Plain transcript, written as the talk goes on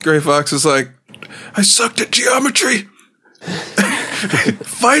Gray Fox is like, I sucked at geometry.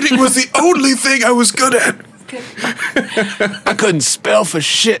 Fighting was the only thing I was good at. I couldn't spell for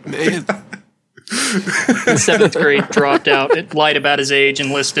shit, man. In 7th grade, dropped out. It lied about his age,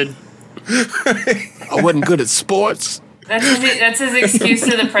 enlisted. I wasn't good at sports. That's his excuse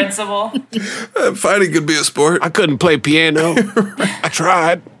to the principal. Fighting could be a sport. I couldn't play piano. I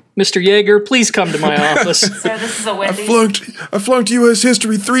tried. Mr. Yeager, please come to my office. Sir, this is a Wendy's. I flunked U.S.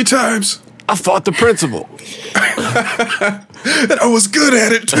 history 3 times. I fought the principal. And I was good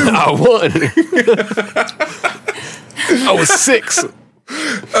at it, too. I won. I was 6.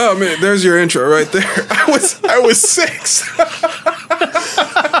 Oh, man, there's your intro right there. I was 6.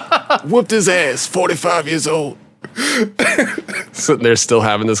 Whooped his ass, 45 years old. Sitting there still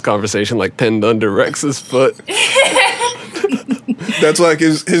having this conversation like pinned under Rex's foot. That's like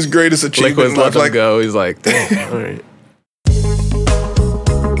his greatest achievement. Liquid's let him go. He's like, damn, all right.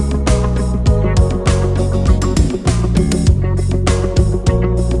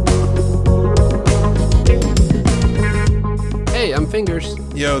 Hey, I'm Fingers.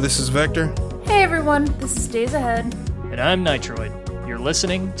 Yo, this is Vector. Hey everyone, this is Days Ahead. And I'm Nitroid. You're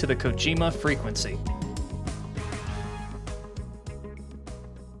listening to the Kojima Frequency.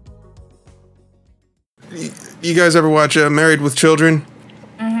 You guys ever watch Married with Children?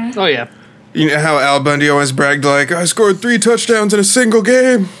 Mm-hmm. Oh, yeah. You know how Al Bundy always bragged like, I scored 3 touchdowns in a single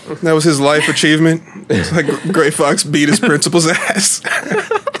game. That was his life achievement. It's like Gray Fox beat his principal's ass.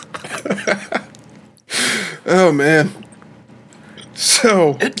 Oh, man.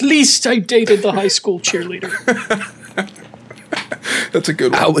 So. At least I dated the high school cheerleader. That's a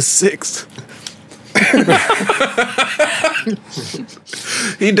good one. I was 6.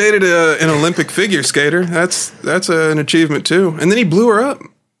 He dated an Olympic figure skater. That's an achievement, too. And then he blew her up.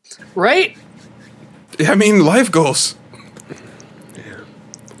 Right? I mean, life goals.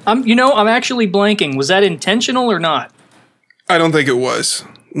 I'm actually blanking. Was that intentional or not? I don't think it was.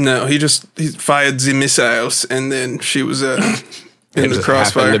 No, he fired the missiles, and then she was in the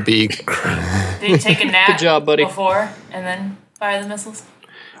crossfire. To be Did he take a nap Good job, buddy. before and then fire the missiles?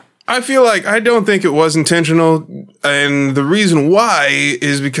 I don't think it was intentional, and the reason why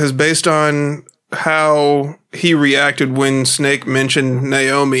is because based on how he reacted when Snake mentioned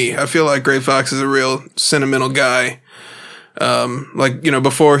Naomi, I feel like Gray Fox is a real sentimental guy.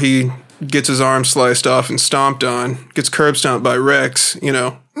 Before he gets his arm sliced off and stomped on, gets curb stomped by Rex,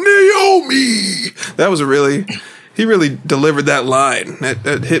 Naomi! That was he really delivered that line.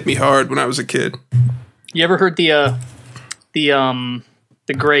 That hit me hard when I was a kid. You ever heard the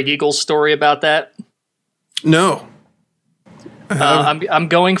Greg Eagles story about that? No. I'm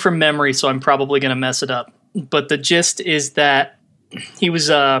going from memory, so I'm probably going to mess it up. But the gist is that he was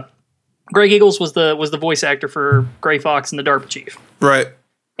Greg Eagles was the voice actor for Gray Fox and the DARPA chief, Right.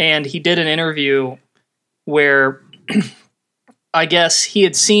 and he did an interview where I guess he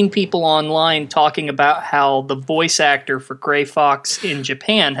had seen people online talking about how the voice actor for Gray Fox in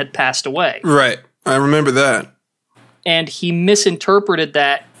Japan had passed away. Right. I remember that. And he misinterpreted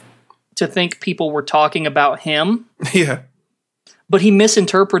that to think people were talking about him. Yeah. But he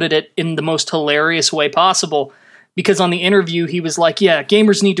misinterpreted it in the most hilarious way possible, because on the interview he was like, yeah,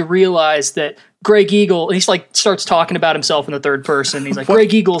 gamers need to realize that Greg Eagle, and he's like starts talking about himself in the third person. He's like,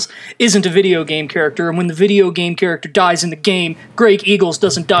 Greg Eagles isn't a video game character, and when the video game character dies in the game, Greg Eagles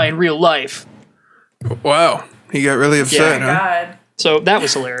doesn't die in real life. Wow. He got really upset, Oh, huh? God. So that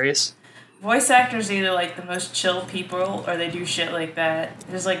was hilarious. Voice actors are either like the most chill people or they do shit like that.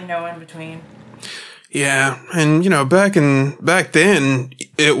 There's like no in between. Yeah, and back then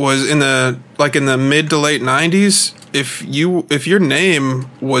it was in the mid to late 90s. If your name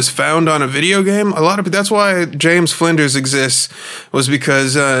was found on a video game, that's why James Flinders exists, was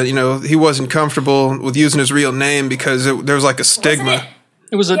because he wasn't comfortable with using his real name because there was like a stigma.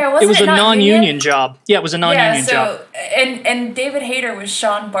 It was a non-union non-union job. Yeah, it was a non-union job. And David Hayter was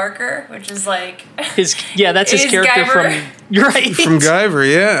Sean Barker, which is like that's his character Guyver. from you're right. From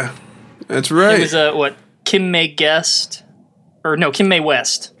Guyver, yeah. That's right. It was Kim May Guest, or no, Kim May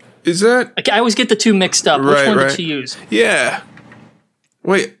West. Is that? I always get the two mixed up. Which one did she use? Yeah.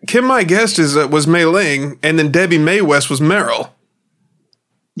 Wait, Kim May Guest was Mei Ling, and then Debbie Mae West was Meryl.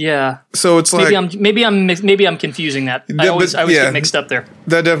 Yeah. So it's like maybe I'm confusing that. I always get mixed up there.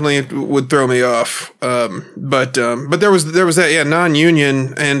 That definitely would throw me off. But there was that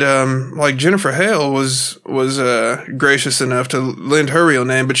non-union, and like Jennifer Hale was gracious enough to lend her real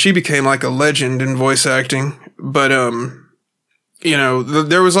name, but she became like a legend in voice acting. But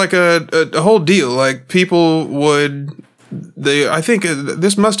there was like a whole deal. Like people would. I think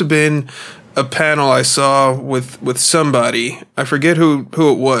this must have been a panel I saw with somebody. I forget who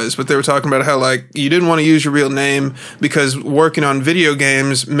it was, but they were talking about how, like, you didn't want to use your real name because working on video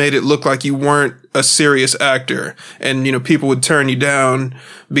games made it look like you weren't a serious actor. And, people would turn you down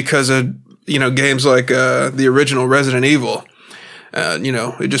because of, games like the original Resident Evil.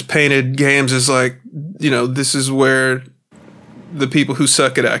 It just painted games as like, this is where the people who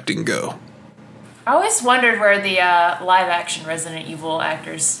suck at acting go. I always wondered where the live-action Resident Evil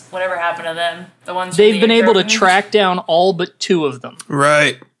actors, whatever happened to them. The ones they've been able to track down all but 2 of them.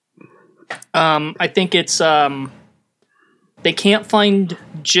 Right. I think it's they can't find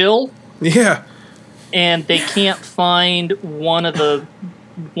Jill. Yeah. And they can't find one of the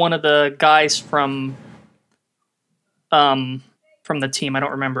guys from the team. I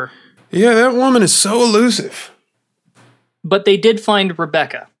don't remember. Yeah, that woman is so elusive. But they did find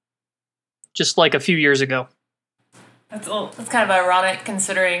Rebecca. Just like a few years ago. That's kind of ironic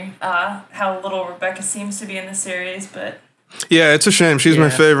considering how little Rebecca seems to be in the series, but... Yeah, it's a shame. She's my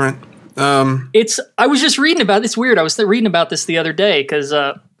favorite. I was just reading about this. It's weird. I was reading about this the other day because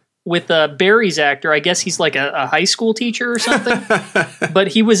with Barry's actor, I guess he's like a high school teacher or something. But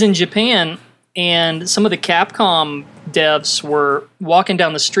he was in Japan, and some of the Capcom devs were walking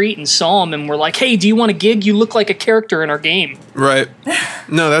down the street and saw him and were like, "Hey, do you want a gig? You look like a character in our game." Right.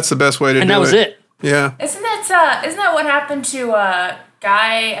 No, that's the best way to do it. And that was it. Yeah. Isn't that what happened to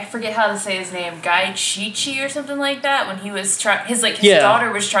Guy? I forget how to say his name. Guy Chichi or something like that. When he was his daughter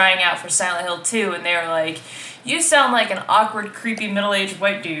was trying out for Silent Hill 2, and they were like, "You sound like an awkward, creepy, middle-aged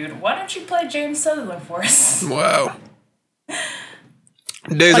white dude. Why don't you play James Sutherland for us?" Wow.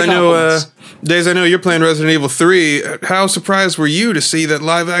 Days, I know you're playing Resident Evil 3. How surprised were you to see that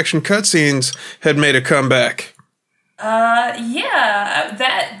live-action cutscenes had made a comeback?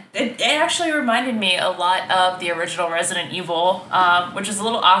 It actually reminded me a lot of the original Resident Evil, which is a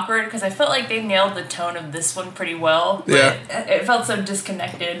little awkward because I felt like they nailed the tone of this one pretty well. But it felt so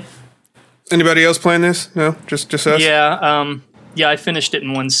disconnected. Anybody else playing this? No, just us. Yeah, I finished it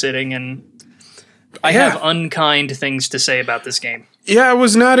in one sitting, and I have unkind things to say about this game. Yeah, I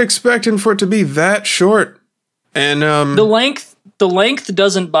was not expecting for it to be that short, and the length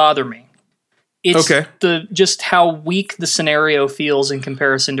doesn't bother me. It's just how weak the scenario feels in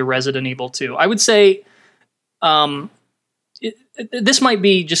comparison to Resident Evil 2. I would say, this might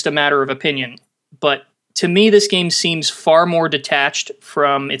be just a matter of opinion, but to me, this game seems far more detached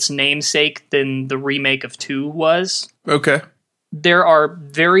from its namesake than the remake of 2 was. Okay. There are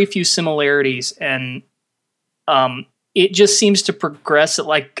very few similarities, and it just seems to progress at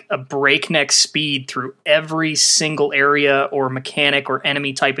like a breakneck speed through every single area or mechanic or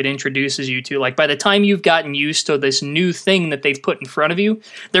enemy type it introduces you to. Like, by the time you've gotten used to this new thing that they've put in front of you,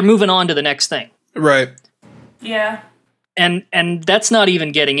 they're moving on to the next thing. Right. Yeah. And that's not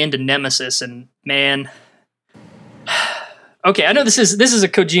even getting into Nemesis, and man... Okay, I know this is a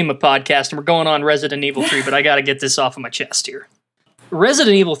Kojima podcast, and we're going on Resident Evil 3, but I gotta get this off of my chest here.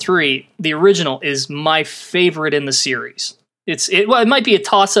 Resident Evil 3, the original, is my favorite in the series. It might be a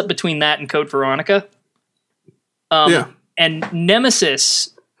toss-up between that and Code Veronica. And Nemesis,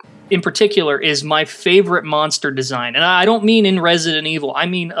 in particular, is my favorite monster design. And I don't mean in Resident Evil. I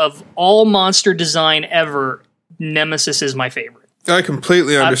mean of all monster design ever, Nemesis is my favorite. I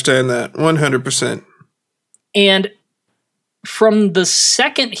completely understand that, 100%. And from the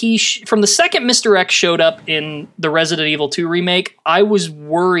second Mr. X showed up in the Resident Evil 2 remake, I was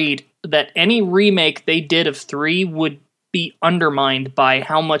worried that any remake they did of 3 would be undermined by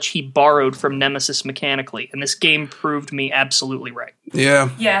how much he borrowed from Nemesis mechanically, and this game proved me absolutely right. Yeah.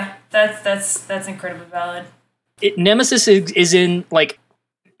 Yeah, that's incredibly valid. Nemesis is in, like,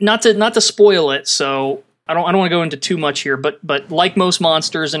 not to spoil it, so I don't want to go into too much here, but like most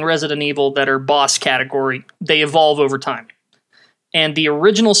monsters in Resident Evil that are boss category, they evolve over time. And the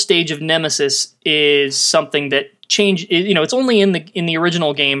original stage of Nemesis is something that changed. It's only in the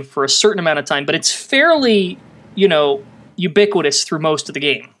original game for a certain amount of time, but it's fairly, ubiquitous through most of the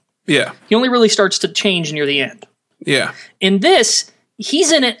game. Yeah. He only really starts to change near the end. Yeah. In this,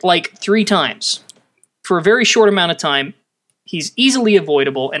 he's in it like 3 times for a very short amount of time. He's easily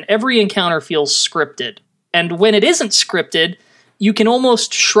avoidable, and every encounter feels scripted. And when it isn't scripted, you can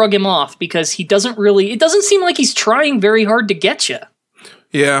almost shrug him off because it doesn't seem like he's trying very hard to get you.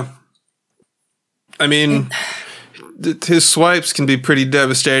 Yeah. I mean, his swipes can be pretty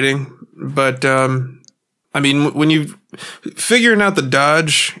devastating, but, when you figuring out the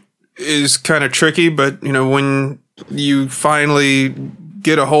dodge is kind of tricky, but, when you finally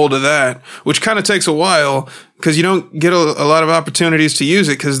get a hold of that, which kind of takes a while because you don't get a lot of opportunities to use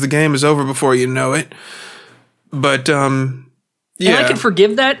it because the game is over before you know it. But, And I could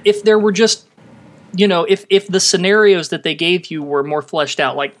forgive that if there were just, if the scenarios that they gave you were more fleshed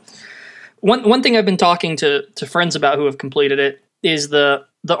out. Like, one thing I've been talking to friends about who have completed it is the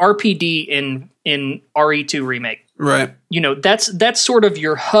RPD in RE2 Remake. Right. That's sort of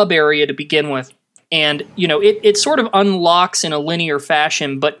your hub area to begin with. And, it sort of unlocks in a linear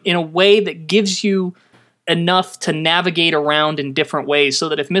fashion, but in a way that gives you enough to navigate around in different ways so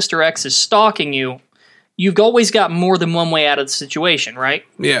that if Mr. X is stalking you, you've always got more than one way out of the situation, right?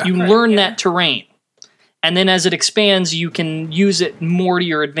 Yeah. You learn that terrain. And then as it expands, you can use it more to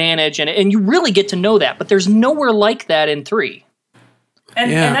your advantage, and you really get to know that. But there's nowhere like that in 3. And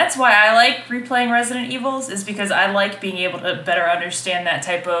that's why I like replaying Resident Evils, is because I like being able to better understand that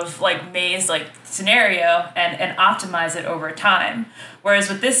type of like maze like scenario and optimize it over time. Whereas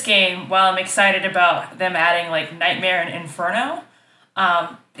with this game, while I'm excited about them adding like Nightmare and Inferno,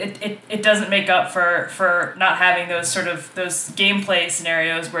 it doesn't make up for not having those gameplay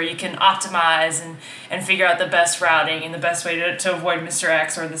scenarios where you can optimize and figure out the best routing and the best way to avoid Mr.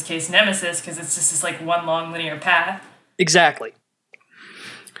 X, or in this case Nemesis, because it's just this like one long linear path. Exactly.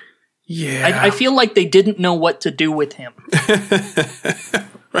 Yeah. I feel like they didn't know what to do with him. Yeah,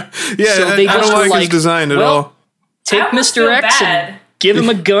 so they I don't like his design at all. Take Mr. X and give him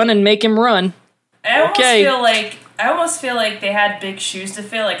a gun and make him run. I almost feel like they had big shoes to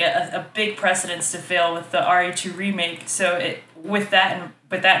fill, like a big precedence to fill with the RE2 remake. So with that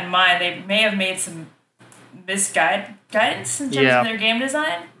in mind, they may have made some guidance in terms of their game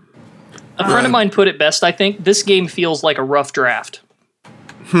design. A friend of mine put it best, I think. This game feels like a rough draft.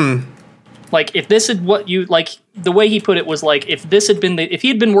 Like, if this had the way he put it was like, if he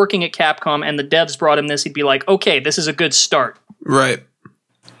had been working at Capcom and the devs brought him this, he'd be like, okay, this is a good start. Right.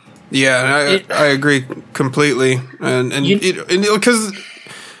 Yeah, I agree completely. And because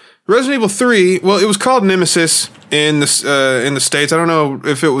Resident Evil 3, well, it was called Nemesis in the States. I don't know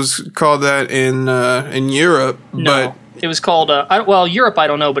if it was called that in Europe. No, but it was called, Europe I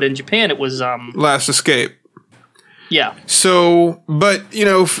don't know, but in Japan it was... Last Escape. Yeah. So, but,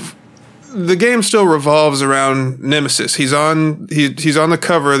 the game still revolves around Nemesis. He's on the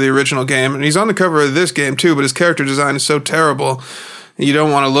cover of the original game, and he's on the cover of this game too, but his character design is so terrible, you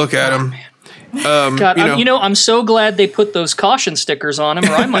don't want to look at him. God, I'm so glad they put those caution stickers on him,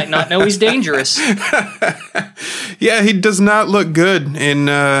 or I might not know he's dangerous. Yeah, he does not look good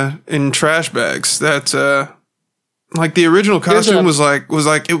in trash bags. That's like the original costume was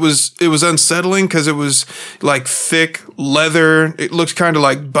unsettling because it was like thick leather. It looked kind of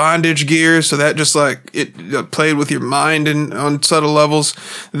like bondage gear, so that just like it played with your mind and on subtle levels.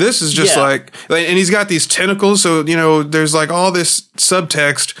 This is just like, and he's got these tentacles, so there's like all this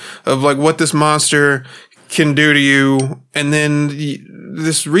subtext of like what this monster can do to you, and then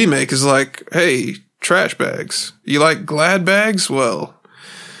this remake is like, hey, trash bags. You like Glad bags? Well,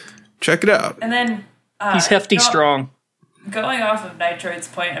 check it out. And then. He's hefty strong. Going off of Nitroid's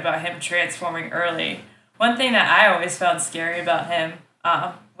point about him transforming early, one thing that I always found scary about him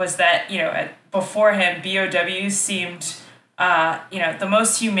was that, before him, BOWs seemed, the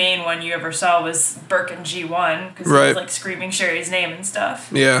most humane one you ever saw was Birkin G1, because he was, like, screaming Sherry's name and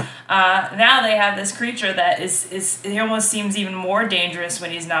stuff. Yeah. Now they have this creature that he almost seems even more dangerous when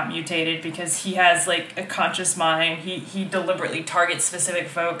he's not mutated, because he has, like, a conscious mind. He deliberately targets specific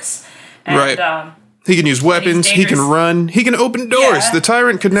folks. And, he can use weapons. He can run. He can open doors. Yeah.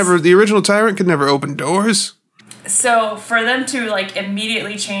 The original Tyrant could never open doors. So for them to like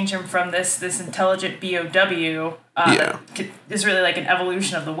immediately change him from this intelligent BOW, that is really like an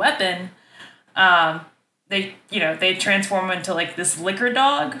evolution of the weapon. They transform him into like this liquor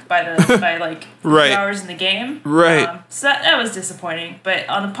dog by like 2 hours in the game. Right. So that was disappointing. But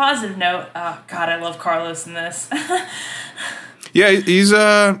on a positive note, God, I love Carlos in this. Yeah, he's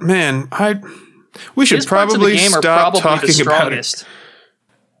man. We should probably stop talking about it.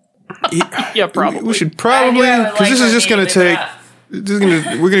 Yeah, probably. We should probably, because this is just going to take.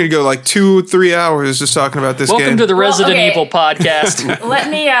 We're going to go like 2-3 hours just talking about this game. Welcome to the Resident Evil podcast. let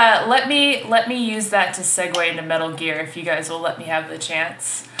me use that to segue into Metal Gear, if you guys will let me have the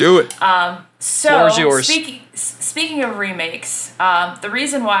chance. Do it. Floor's yours. Speaking of remakes, the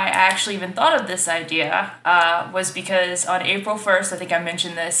reason why I actually even thought of this idea was because on April 1st, I think I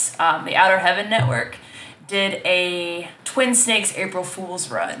mentioned this, the Outer Heaven Network did a Twin Snakes April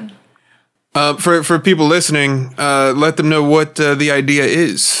Fool's run. For people listening, let them know what the idea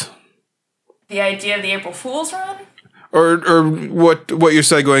is. The idea of the April Fool's run? Or what you're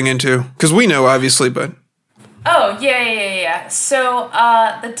segueing into. Because we know, obviously, but... Oh, yeah. So,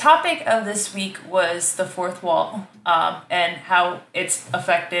 the topic of this week was the fourth wall, and how it's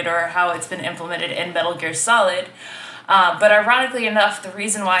affected or how it's been implemented in Metal Gear Solid. But ironically enough, the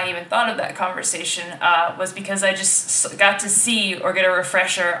reason why I even thought of that conversation was because I just got to see or get a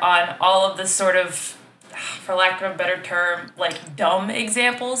refresher on all of the sort of, for lack of a better term, like dumb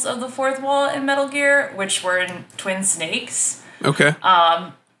examples of the fourth wall in Metal Gear, which were in Twin Snakes. Okay.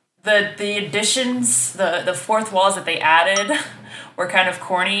 The additions, the fourth walls that they added were kind of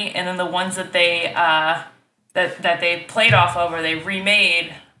corny, and then the ones that they that they played off of or they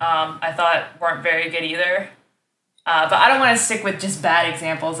remade, I thought weren't very good either. But I don't want to stick with just bad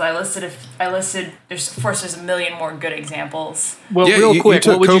examples. I listed. There's a million more good examples. Well, Yeah, real you quick,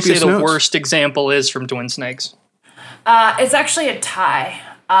 took what would you say copious the notes. worst example is from Twin Snakes? It's actually a tie.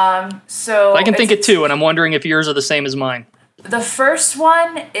 So I can think of two, and I'm wondering if yours are the same as mine. the first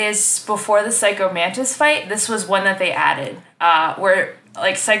one is before the Psycho Mantis fight. This was one that they added, where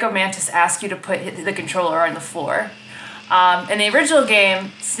like Psycho Mantis asked you to put the controller on the floor. In the original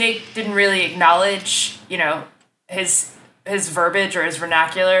game, Snake didn't really acknowledge, his verbiage or his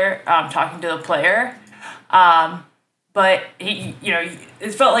vernacular talking to the player. But he,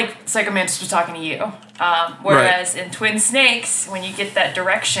 it felt like Psycho Mantis was talking to you. Whereas in Twin Snakes, when you get that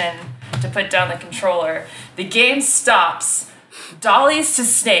direction to put down the controller, the game stops, dollies to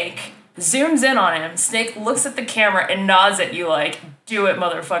Snake, zooms in on him. Snake looks at the camera and nods at you like, "Do it,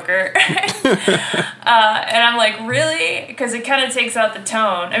 motherfucker." And I'm like, really? Because it kind of takes out the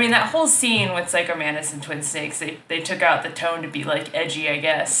tone. I mean, that whole scene with Psycho Mantis and Twin Snakes, they took out the tone to be like edgy, I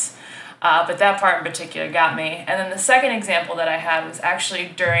guess. But that part in particular got me. And then the second example that I had was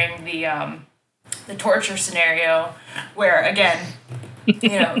actually during the torture scenario, where again,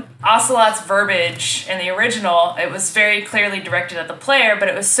 Ocelot's verbiage in the original, it was very clearly directed at the player, but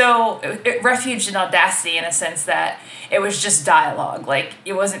it was it refuged in audacity in a sense that it was just dialogue. Like,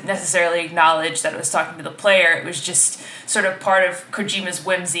 it wasn't necessarily acknowledged that it was talking to the player. It was just sort of part of Kojima's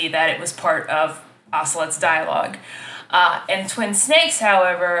whimsy that it was part of Ocelot's dialogue. In Twin Snakes,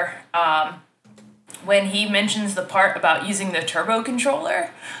 however, when he mentions the part about using the turbo controller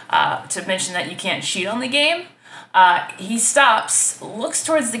to mention that you can't cheat on the game, he stops, looks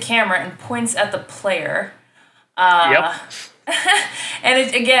towards the camera, and points at the player. Yep. And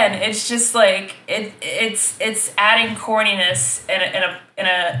it's just like it's adding corniness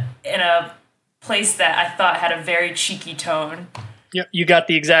in a place that I thought had a very cheeky tone. Yep, you got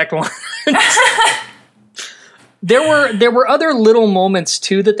the exact one. There were other little moments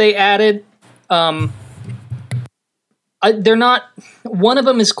too that they added. They're not. One of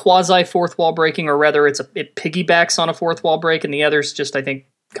them is quasi fourth wall breaking, or rather, it piggybacks on a fourth wall break, and the other's just, I think,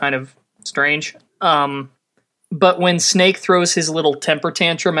 kind of strange. But when Snake throws his little temper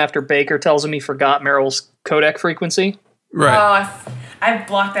tantrum after Baker tells him he forgot Meryl's codec frequency, Right. Oh, I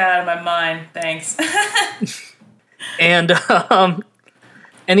blocked that out of my mind. Thanks. and the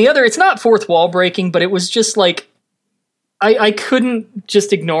other, it's not fourth wall breaking, but it was just like I couldn't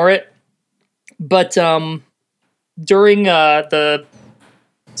just ignore it. But during the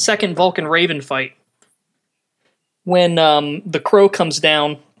second Vulcan Raven fight, when the Crow comes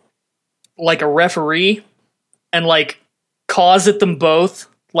down like a referee and like caws at them both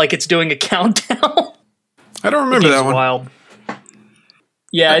like it's doing a countdown. I don't remember that one. Wild.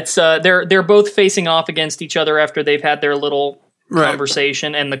 Yeah, it's they're both facing off against each other after they've had their little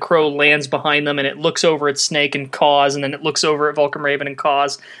conversation, and the Crow lands behind them, and it looks over at Snake and caws, and then it looks over at Vulcan Raven and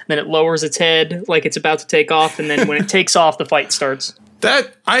caws, and then it lowers its head like it's about to take off, and then when it takes off, the fight starts.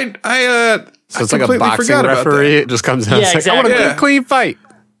 That So it's like a boxing referee. It just comes out and says, I want a clean fight.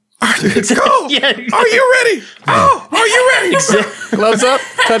 Go! Yeah. Are you ready? Oh, are you ready? Exactly. Gloves up,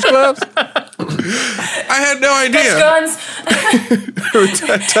 touch gloves. I had no idea. Guns.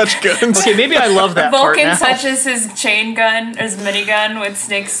 Touch guns. Okay, maybe I love that part Vulcan now. touches his chain gun, his minigun with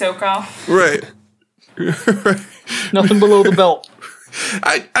Snake's soak off. Right. Nothing below the belt.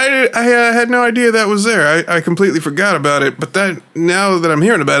 I had no idea that was there. I completely forgot about it. But that now that I'm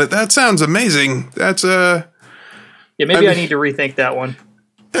hearing about it, that sounds amazing. That's Yeah, maybe I need to rethink that one.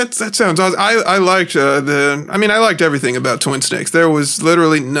 That sounds awesome. I liked I liked everything about Twin Snakes. There was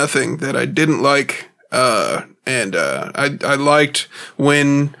literally nothing that I didn't like. And I liked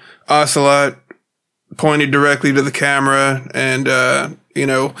when Ocelot pointed directly to the camera, and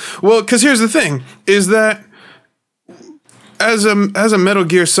because here's the thing: is that as a Metal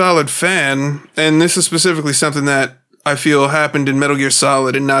Gear Solid fan, and this is specifically something that I feel happened in Metal Gear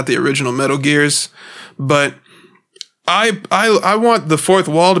Solid and not the original Metal Gears, but I want the fourth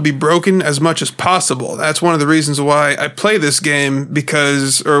wall to be broken as much as possible. That's one of the reasons why I play this game,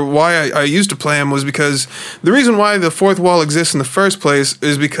 why I used to play him was because the reason why the fourth wall exists in the first place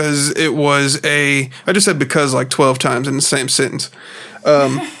is because it was I just said because like 12 times in the same sentence.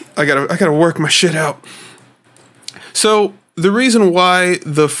 I gotta work my shit out. So the reason why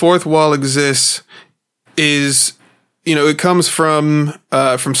the fourth wall exists is, it comes from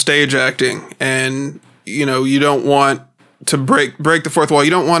stage acting, and you don't want to break the fourth wall.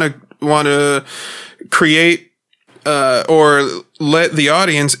 You don't want to create or let the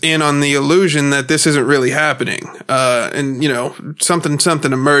audience in on the illusion that this isn't really happening. And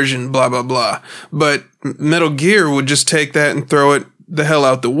something immersion, blah blah blah. But Metal Gear would just take that and throw it the hell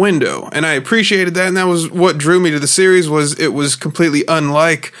out the window. And I appreciated that, and that was what drew me to the series. Was it was completely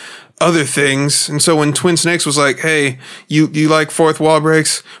unlike other things. And so when Twin Snakes was like, hey, you like fourth wall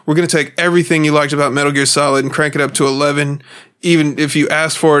breaks, we're going to take everything you liked about Metal Gear Solid and crank it up to 11, even if you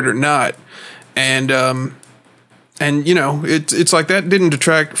asked for it or not. And it's like that didn't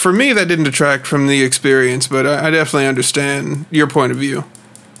detract from the experience, but I definitely understand your point of view.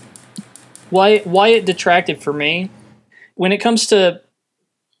 Why it detracted for me when it comes to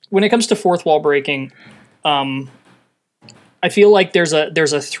fourth wall breaking, I feel like there's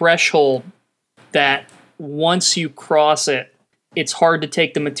a threshold that once you cross it, it's hard to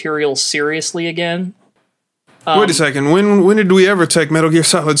take the material seriously again. Wait a second. When did we ever take Metal Gear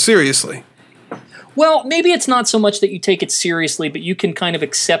Solid seriously? Well, maybe it's not so much that you take it seriously, but you can kind of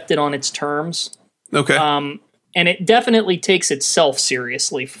accept it on its terms. Okay. And it definitely takes itself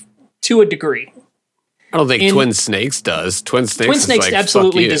seriously to a degree. I don't think Twin Snakes does. Twin Snakes like,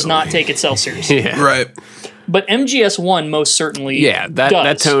 absolutely does not take itself seriously. Yeah. Right. But MGS1 most certainly does.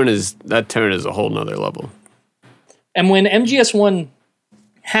 that tone is a whole nother level. And when MGS1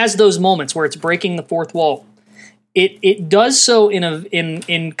 has those moments where it's breaking the fourth wall, it does so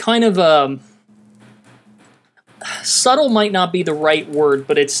in kind of a subtle might not be the right word,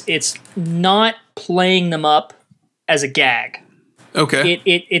 but it's not playing them up as a gag. Okay.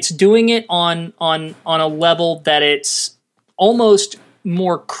 It's doing it on a level that it's almost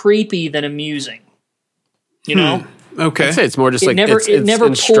more creepy than amusing. You know? Okay. I'd say it's more just It it's never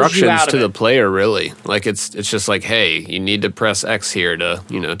pulls you instructions out of to the it. player, really. Like it's just like, hey, you need to press X here to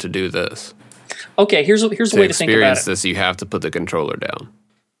to do this. Okay, here's a way to think about experience it. this, you have to put the controller down.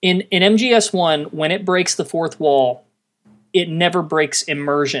 In MGS1, when it breaks the fourth wall, it never breaks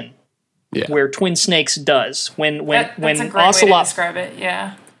immersion. Yeah. Where Twin Snakes does. When That's a great way to Ocelot describe it,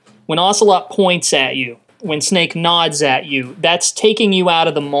 yeah. when Ocelot points at you, when Snake nods at you, that's taking you out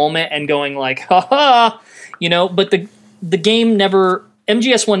of the moment and going like, ha ha, but the game never,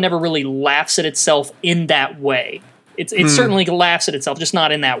 MGS1 never really laughs at itself in that way. It certainly laughs at itself, just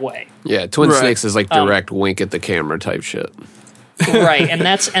not in that way. Yeah, Twin Snakes is like direct wink at the camera type shit. Right, and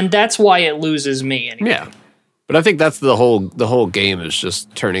that's why it loses me anyway. Yeah. But I think that's the whole game is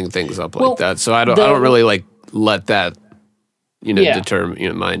just turning things up like that. So I don't really like let that deter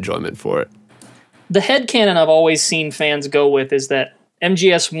my enjoyment for it. The headcanon I've always seen fans go with is that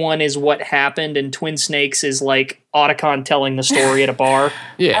MGS1 is what happened and Twin Snakes is like Otacon telling the story at a bar.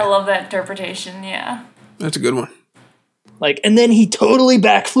 Yeah. I love that interpretation, yeah. That's a good one. Like, and then he totally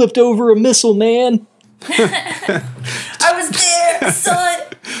backflipped over a missile, man. I was there, I saw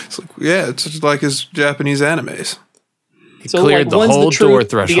it. It's just like his Japanese animes. So cleared the one's whole the truth, door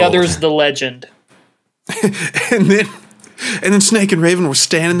threshold. the other's the legend. And then Snake and Raven were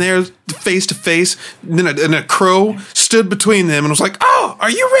standing there face to face, and then a crow stood between them and was like, "Oh,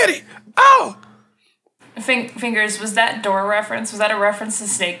 are you ready? Oh!" Fingers, was that door reference? Was that a reference to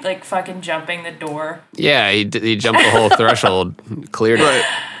Snake like fucking jumping the door? Yeah, he jumped the whole threshold, cleared it.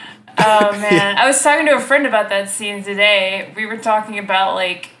 Oh man, I was talking to a friend about that scene today. We were talking about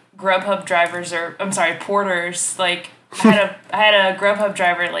like Grubhub drivers, porters. Like I had a Grubhub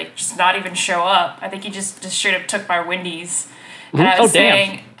driver like just not even show up. I think he just straight up took my Wendy's. And I was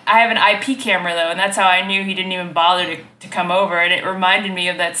saying, I have an IP camera though, and that's how I knew he didn't even bother to come over. And it reminded me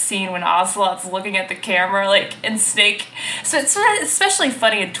of that scene when Ocelot's looking at the camera, like, and Snake. So it's especially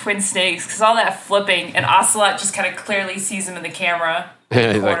funny in Twin Snakes because all that flipping, and Ocelot just kind of clearly sees him in the camera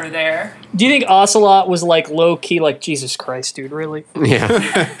in the corner there. Do you think Ocelot was like low key, like Jesus Christ, dude? Really? Yeah.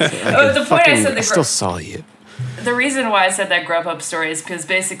 The point I said I still saw you. The reason why I said that Grubhub story is because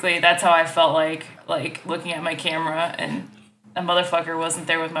basically that's how I felt like looking at my camera and a motherfucker wasn't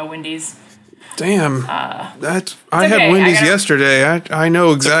there with my Wendy's. Damn, I had okay, Wendy's yesterday. I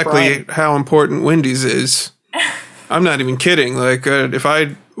know exactly how important Wendy's is. I'm not even kidding. Like, if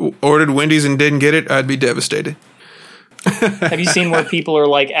I ordered Wendy's and didn't get it, I'd be devastated. Have you seen where people are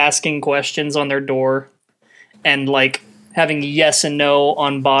like asking questions on their door and like having yes and no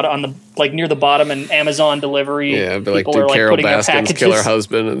on the like near the bottom and Amazon delivery? Yeah, it'd be like, people did Carol putting their Baskin's kill her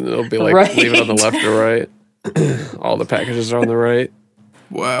husband? And it'll be like, leave it on the left or right. All the packages are on the right.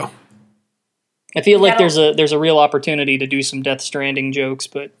 Wow. I feel like there's a real opportunity to do some Death Stranding jokes,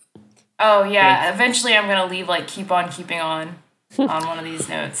 but Oh yeah, eventually I'm gonna leave like Keep On Keeping On one of these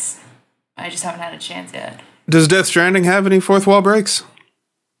notes. I just haven't had a chance yet. Does Death Stranding have any fourth wall breaks?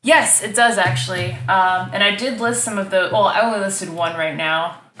 Yes, it does actually. And I did list some of the. Well, I only listed one right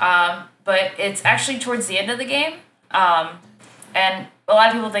now, but it's actually towards the end of the game. And a lot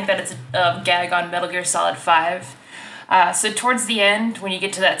of people think that it's a gag on Metal Gear Solid 5. So towards the end, when you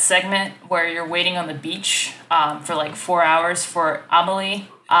get to that segment where you're waiting on the beach for like 4 hours for Amelie,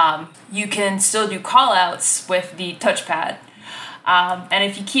 you can still do call-outs with the touchpad. And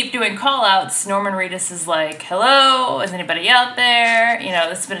if you keep doing call-outs, Norman Reedus is like, hello, is anybody out there? You know,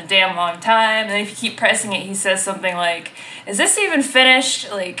 this has been a damn long time. And then if you keep pressing it, he says something like, is this even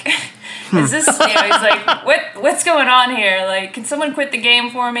finished? Like, is this, you know, he's like, what's going on here? Like, can someone quit the game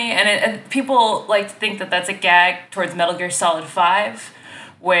for me? And people like to think that that's a gag towards Metal Gear Solid 5,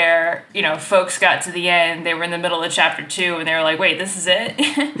 where, you know, folks got to the end, they were in the middle of chapter 2, and they were like, wait, this is it?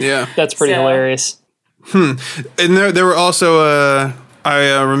 Yeah. That's pretty hilarious. And there were also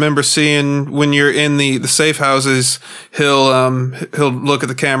I remember seeing when you're in the safe houses, he'll look at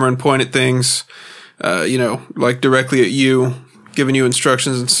the camera and point at things, you know, like directly at you, giving you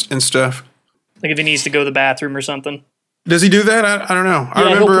instructions and stuff. Like if he needs to go to the bathroom or something. Does he do that? I don't know. Yeah, I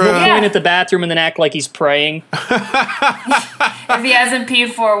remember he'll point at the bathroom and then act like he's praying. If he hasn't peed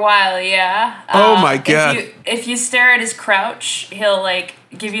for a while, yeah. Oh my God. If you stare at his crouch, he'll like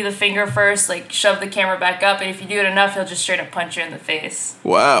give you the finger first, like shove the camera back up, and if you do it enough, he'll just straight up punch you in the face.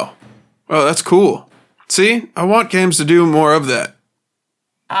 Wow. Oh, that's cool. See, I want games to do more of that.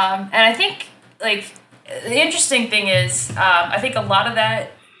 And I think like the interesting thing is, I think a lot of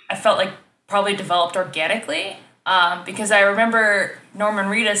that I felt like probably developed organically. Because I remember Norman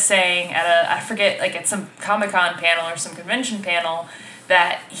Reedus saying at some Comic-Con panel or some convention panel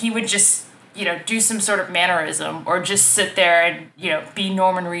that he would just, you know, do some sort of mannerism or just sit there and, you know, be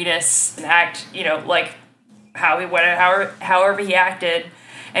Norman Reedus and act, you know, like however he acted.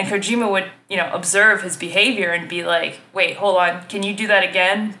 And Kojima would, you know, observe his behavior and be like, wait, hold on, can you do that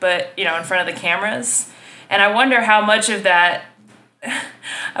again? But, you know, in front of the cameras. And I wonder how much of that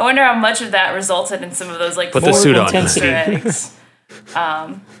resulted in some of those like put the suit on. Intensity. eggs.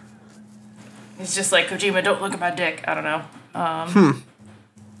 He's just like, Kojima, don't look at my dick. I don't know.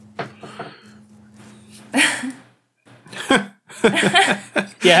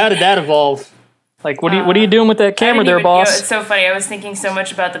 Yeah, how did that evolve? Like, what are you doing with that camera there, boss? You know, it's so funny. I was thinking so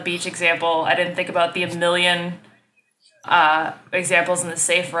much about the beach example. I didn't think about the a million examples in the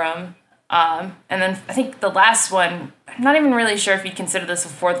safe room. And then I think the last one, I'm not even really sure if you'd consider this a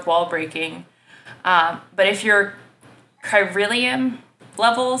fourth wall breaking. But if your chiral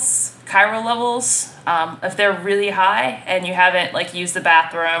levels, if they're really high and you haven't like used the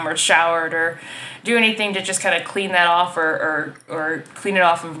bathroom or showered or do anything to just kind of clean that off or clean it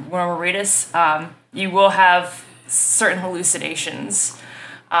off of Norman Reedus, you will have certain hallucinations.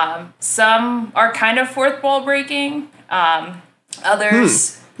 Some are kind of fourth wall breaking.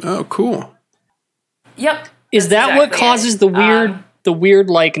 Others. Oh, cool. Yep. Is that what causes the weird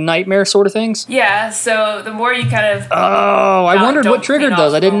like nightmare sort of things? Yeah, so the more you kind of I wondered what triggered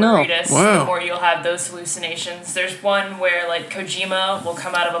those. I didn't know. Wow. The more you'll have those hallucinations. There's one where like Kojima will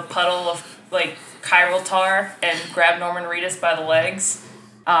come out of a puddle of like chiral tar and grab Norman Reedus by the legs.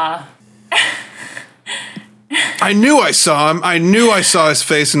 I knew I saw him. I knew I saw his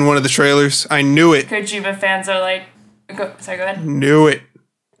face in one of the trailers. I knew it. Kojima fans are like, go ahead. Knew it.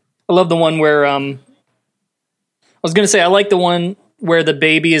 I love the one where I was gonna say I like the one where the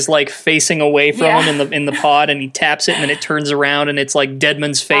baby is like facing away from him in the pod and he taps it and then it turns around and it's like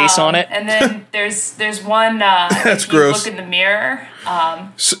Deadman's face on it. And then there's one that's if gross. you look in the mirror.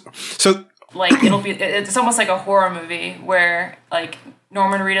 So like it's almost like a horror movie where like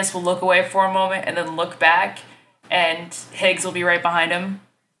Norman Reedus will look away for a moment and then look back and Higgs will be right behind him.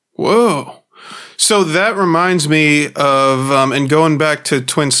 Whoa. So that reminds me of, and going back to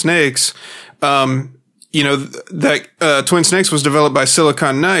Twin Snakes, you know, that Twin Snakes was developed by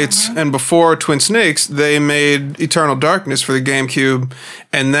Silicon Knights, and before Twin Snakes, they made Eternal Darkness for the GameCube,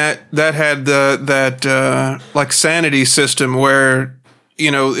 and that had that like sanity system where,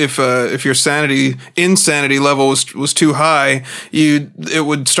 you know, if your insanity level was too high, it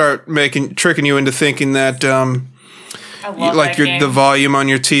would start tricking you into thinking that like the volume on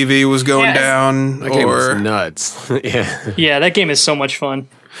your TV was going down. That game was nuts. Yeah. Yeah, that game is so much fun.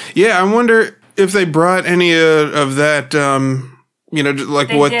 Yeah, I wonder if they brought any of that, you know, like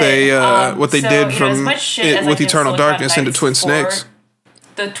what they did from with Eternal Darkness into Twin Snakes.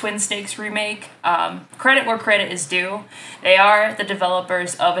 the Twin Snakes remake. Credit where credit is due. They are the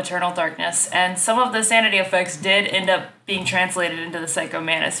developers of Eternal Darkness, and some of the sanity effects did end up being translated into the Psycho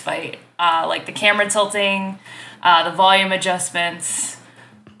Mantis fight, like the camera tilting, the volume adjustments.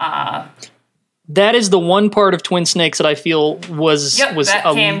 That is the one part of Twin Snakes that I feel was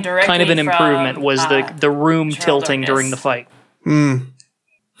kind of an improvement, was the room tilting during the fight.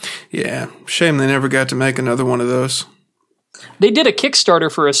 Yeah, shame they never got to make another one of those. They did a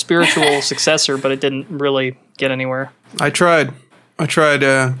Kickstarter for a spiritual successor, but it didn't really get anywhere. I tried.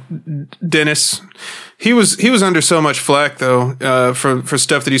 Dennis. He was under so much flack though for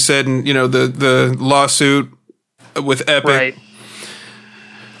stuff that he said, and the lawsuit with Epic. Right.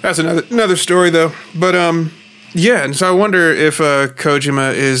 That's another story though. But yeah, and so I wonder if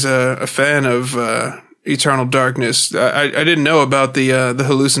Kojima is a fan of Eternal Darkness. I didn't know about the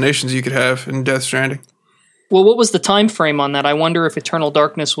hallucinations you could have in Death Stranding. Well, what was the time frame on that? I wonder if Eternal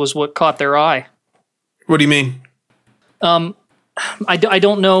Darkness was what caught their eye. What do you mean? I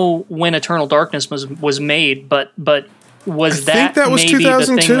don't know when Eternal Darkness was made, but was I think that was maybe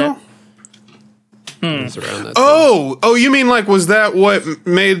 2002? the thing that... Oh, you mean like, was that what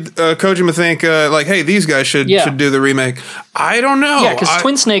made Kojima think like, hey, these guys should do the remake? I don't know. Yeah, because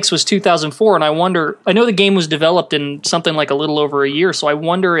Twin Snakes was 2004, and I know the game was developed in something like a little over a year, so I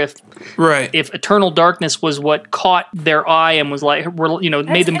wonder if Eternal Darkness was what caught their eye and was like,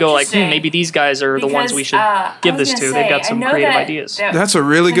 made them go like, maybe these guys are the ones we should give this to. They've got some creative ideas. That's a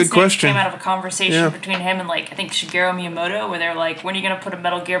really good question. Came out of a conversation between him and I think Shigeru Miyamoto, where they're like, when are you going to put a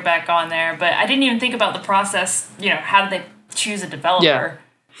Metal Gear back on there? But I didn't even think about the process. How did they choose a developer?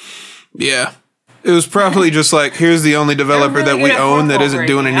 Yeah. It was probably just like, here's the only developer that we own that isn't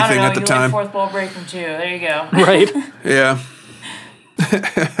doing anything at the time. Fourth wall breaking too. There you go. Right. Yeah.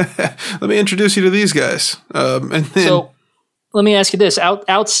 Let me introduce you to these guys. And then, so let me ask you this: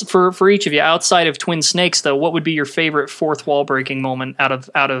 for each of you, outside of Twin Snakes, though, what would be your favorite fourth wall breaking moment out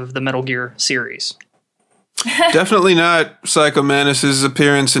of the Metal Gear series? Definitely not Psycho Mantis'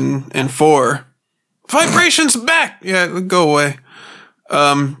 appearance in 4. Vibrations back. Yeah, go away.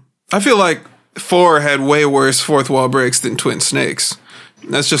 I feel like 4 had way worse fourth wall breaks than Twin Snakes.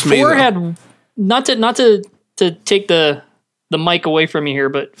 That's just me. 4 had not to take the mic away from you here,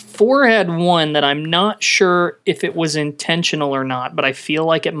 but 4 had one that I'm not sure if it was intentional or not, but I feel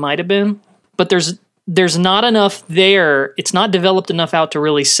like it might have been. But there's not enough there. It's not developed enough out to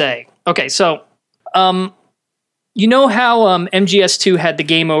really say. Okay, so you know how MGS2 had the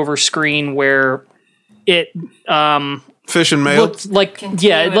game over screen where it fish and mail looked like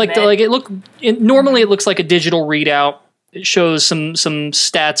normally it looks like a digital readout. It shows some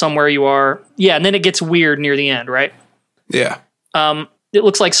stats on where you are. Yeah, and then it gets weird near the end, right? Yeah. It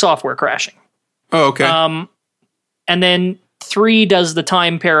looks like software crashing. Oh, okay. And then 3 does the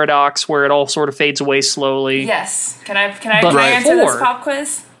time paradox where it all sort of fades away slowly. Yes. Can I answer this pop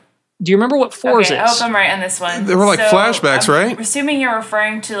quiz? Do you remember what 4's is? I hope I'm right on this one. They were like flashbacks, right? I'm assuming you're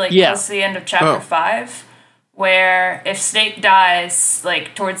referring to close to the end of chapter 5, where if Snake dies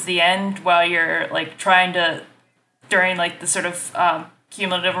towards the end while you're trying to, during the sort of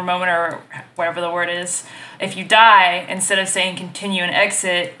cumulative moment or whatever the word is, if you die, instead of saying continue and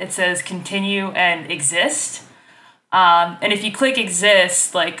exit, it says continue and exist. And if you click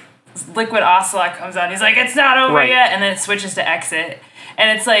exist, Liquid Ocelot comes on. He's like, it's not over yet, and then it switches to exit.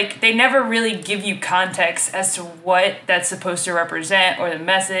 And it's they never really give you context as to what that's supposed to represent or the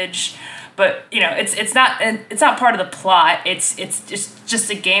message. But it's not part of the plot. It's just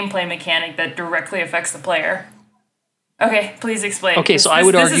a gameplay mechanic that directly affects the player. Okay, please explain. Okay, so I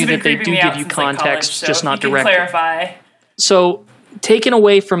would argue that they do give you context, just not directly. Clarify. So taken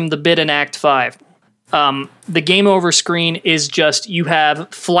away from the bit in Act 5, the game over screen is just you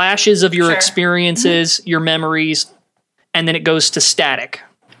have flashes of your experiences, your memories, and then it goes to static.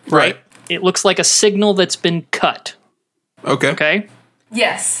 Right? It looks like a signal that's been cut. Okay?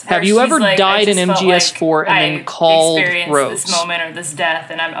 Yes. Have you ever died in MGS4 and then called Rose? I experienced this moment or this death,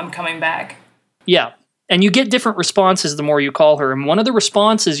 and I'm coming back. Yeah. And you get different responses the more you call her. And one of the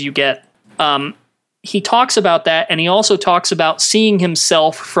responses you get, he talks about that, and he also talks about seeing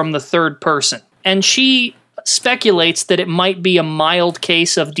himself from the third person. And she speculates that it might be a mild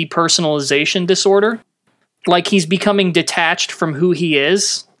case of depersonalization disorder. Like he's becoming detached from who he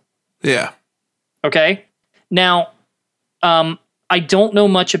is. Yeah. Okay? Now, I don't know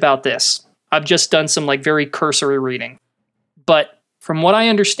much about this. I've just done some very cursory reading. But from what I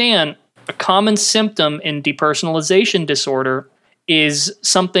understand, a common symptom in depersonalization disorder is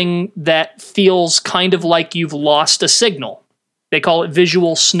something that feels kind of like you've lost a signal. They call it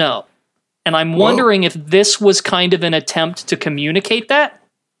visual snow. And I'm wondering if this was kind of an attempt to communicate that.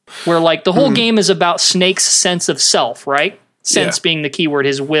 where like the whole game is about Snake's sense of self, right? Sense being the key word,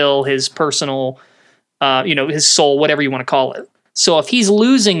 his will, his personal, his soul, whatever you want to call it. So if he's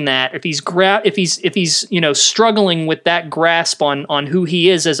losing that, if he's struggling with that grasp on who he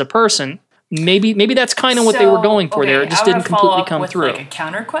is as a person, maybe that's kind of what they were going for there. It just didn't completely come through. Like a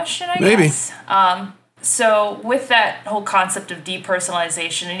counter question, I guess. So with that whole concept of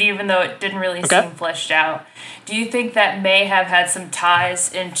depersonalization, and even though it didn't really seem fleshed out, do you think that may have had some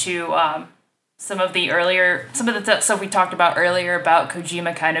ties into some of the stuff we talked about earlier about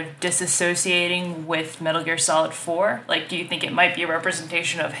Kojima kind of disassociating with Metal Gear Solid 4? Like, do you think it might be a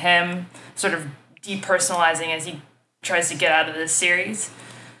representation of him sort of depersonalizing as he tries to get out of this series?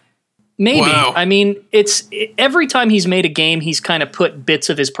 Maybe. Wow. I mean, every time he's made a game, he's kind of put bits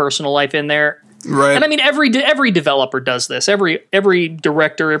of his personal life in there. Right. And I mean, every developer does this. Every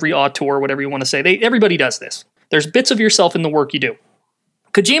director, every auteur, whatever you want to say, everybody does this. There's bits of yourself in the work you do.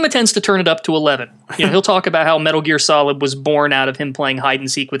 Kojima tends to turn it up to 11. He'll talk about how Metal Gear Solid was born out of him playing hide and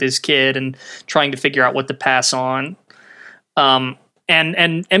seek with his kid and trying to figure out what to pass on. And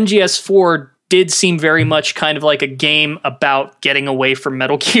MGS4 did seem very much kind of like a game about getting away from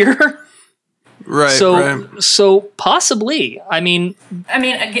Metal Gear. Right. So possibly. I mean,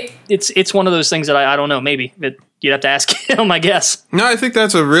 it's one of those things that I don't know. Maybe you'd have to ask him, I guess. No, I think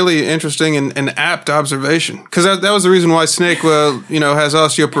that's a really interesting and apt observation, because that was the reason why Snake, has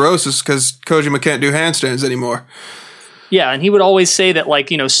osteoporosis, because Kojima can't do handstands anymore. Yeah, and he would always say that, like,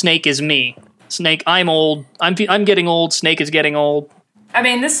 Snake is me. Snake, I'm old. I'm getting old. Snake is getting old. I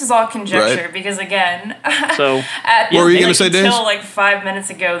mean, this is all conjecture because, again, so what were you going to say, Dave? Until like 5 minutes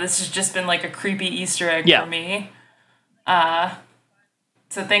ago, this has just been like a creepy Easter egg for me.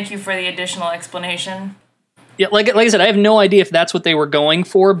 So thank you for the additional explanation. Yeah, like I said, I have no idea if that's what they were going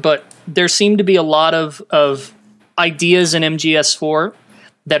for, but there seemed to be a lot of ideas in MGS4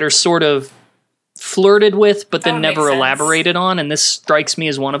 that are sort of flirted with, but then never elaborated on, and this strikes me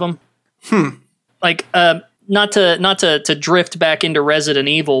as one of them. Like, not to drift back into Resident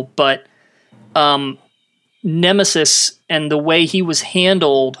Evil, but Nemesis and the way he was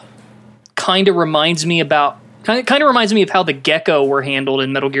handled kind of reminds me of how the Gecko were handled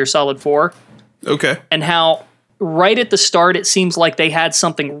in Metal Gear Solid 4. Okay. And how right at the start it seems like they had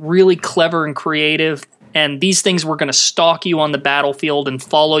something really clever and creative, and these things were going to stalk you on the battlefield and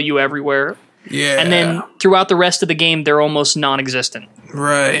follow you everywhere. Yeah. And then throughout the rest of the game, they're almost non-existent.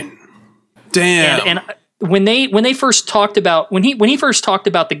 Right. Damn. And when he first talked about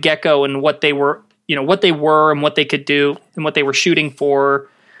the Gecko and what they were and what they could do and what they were shooting for,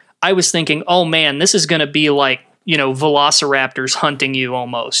 I was thinking, oh man, this is going to be like, velociraptors hunting you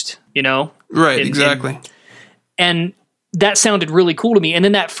almost, Right, exactly. And that sounded really cool to me. And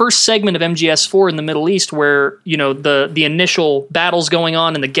then that first segment of MGS4 in the Middle East where, the initial battle's going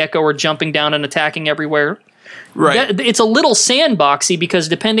on and the Gecko are jumping down and attacking everywhere. Right. It's a little sandboxy because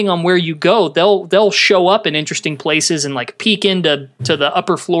depending on where you go, they'll show up in interesting places and like peek into the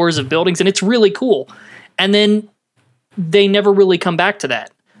upper floors of buildings, and it's really cool. And then they never really come back to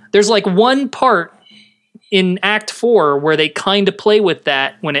that. There's like one part in Act 4 where they kind of play with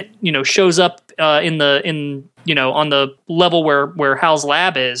that when it shows up on the level where Hal's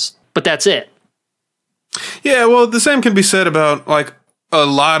lab is, but that's it. Yeah, well, the same can be said about like a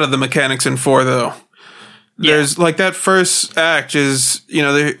lot of the mechanics in 4 though. There's like that first act is,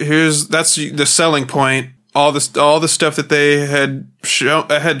 that's the selling point. All the stuff that they had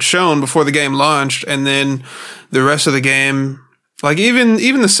shown before the game launched, and then the rest of the game, like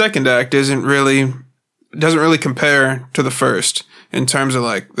even the second act doesn't really compare to the first in terms of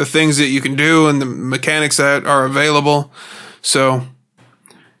like the things that you can do and the mechanics that are available. So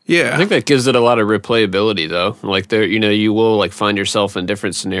yeah, I think that gives it a lot of replayability though. Like there, you will like find yourself in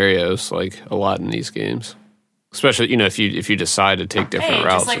different scenarios like a lot in these games. Especially, if you decide to take different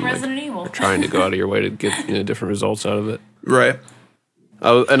routes, just like Resident Evil, trying to go out of your way to get different results out of it. Right.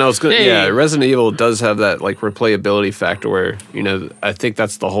 Resident Evil does have that like replayability factor where I think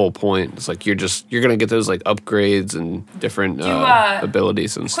that's the whole point. It's like you're gonna get those like upgrades and different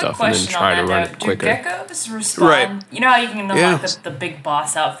abilities and stuff, and then try to run it quicker. Do geckos respond? Right. You know how you can unlock the big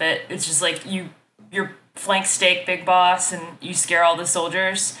boss outfit? It's just like you're flank stake big boss and you scare all the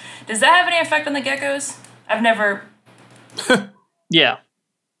soldiers. Does that have any effect on the geckos? I've never. Yeah.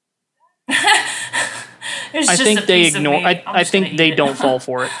 I think they ignore. I think they don't fall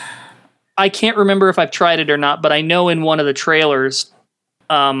for it. I can't remember if I've tried it or not, but I know in one of the trailers,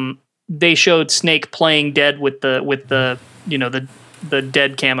 they showed Snake playing dead with the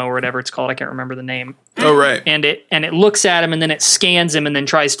dead camo or whatever it's called. I can't remember the name. Oh right. And it looks at him and then it scans him and then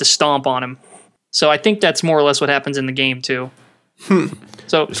tries to stomp on him. So I think that's more or less what happens in the game too.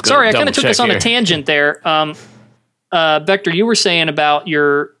 So sorry, I kind of took us on a tangent there. Vector, you were saying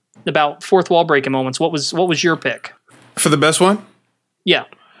about fourth wall breaking moments. What was your pick for the best one? Yeah,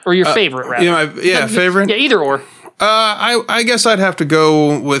 or your favorite, rather. Favorite. Yeah, either or. I guess I'd have to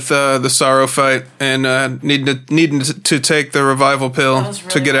go with the sorrow fight and needing to take the revival pill really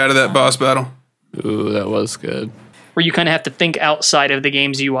to get out of that boss battle. Ooh, that was good. Where you kind of have to think outside of the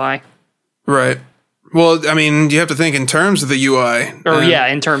game's UI. Right. Well, I mean, you have to think in terms of the UI. Or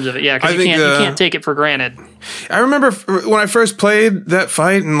in terms of it, yeah, because you can't take it for granted. I remember when I first played that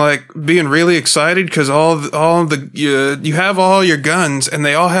fight and like being really excited because you have all your guns and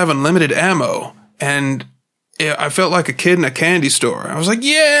they all have unlimited ammo, and I felt like a kid in a candy store. I was like,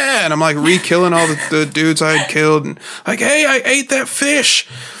 yeah, and I'm like re-killing all the dudes I had killed, and like, hey, I ate that fish,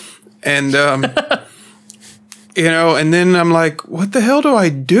 and and then I'm like, what the hell do I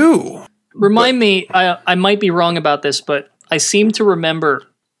do? Remind me, I might be wrong about this, but I seem to remember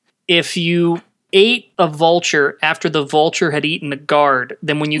if you ate a vulture after the vulture had eaten a guard,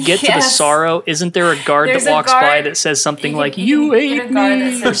 then when you get to the sorrow, isn't there a guard that walks by that says something like, you ate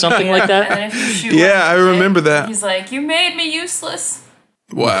me, or something like that? And then if you shoot I remember that. He's like, you made me useless.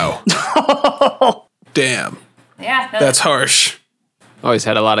 Wow. Damn. Yeah. That's harsh. Always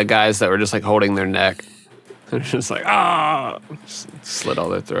had a lot of guys that were just like holding their neck. They're just like, slit all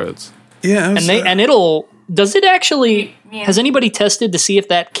their throats. Yeah. Does it actually, has anybody tested to see if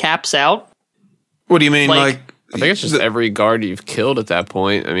that caps out? What do you mean? Like I think it's just every guard you've killed at that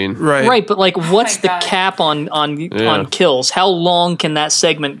point. I mean, right. But like, what's the cap on kills? How long can that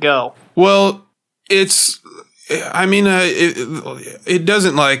segment go? Well, it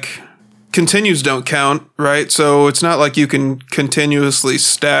doesn't like continues don't count, right? So it's not like you can continuously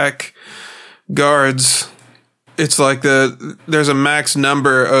stack guards. It's like there's a max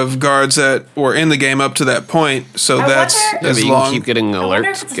number of guards that were in the game up to that point, so that's as long. You can keep getting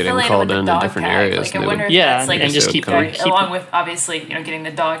alerts, getting called in different areas. Like, I wonder if that's like and just keep along with obviously getting the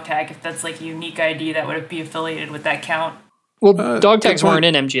dog tag. If that's like a unique ID that would be affiliated with that count. Well, dog tags weren't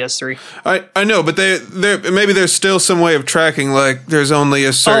in MGS3. I know, but maybe there's still some way of tracking. Like there's only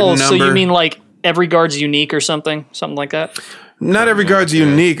a certain number. So you mean like every guard's unique or something like that? Not every guard's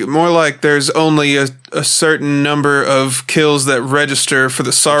unique. More like there's only a certain number of kills that register for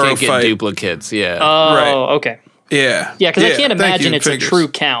the sorrow fight. Fight. Duplicates, yeah. Oh, right. Okay. Yeah. Yeah, because I can't imagine it's a true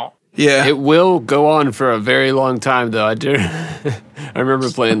count. Yeah. It will go on for a very long time, though. I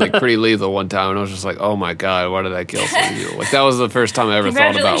remember playing like Pretty Lethal one time, and I was just like, oh my god, why did I kill so many people? Like, that was the first time I ever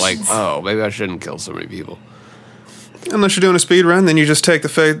thought about, like, oh, maybe I shouldn't kill so many people. Unless you're doing a speed run, then you just take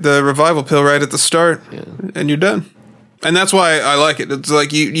the revival pill right at the start, and you're done. And that's why I like it. It's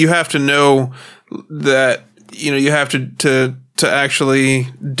like you have to know that you have to actually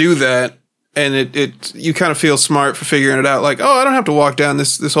do that, and you kind of feel smart for figuring it out. Like, oh, I don't have to walk down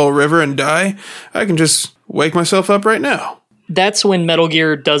this whole river and die. I can just wake myself up right now. That's when Metal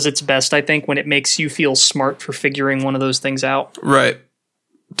Gear does its best, I think, when it makes you feel smart for figuring one of those things out. Right.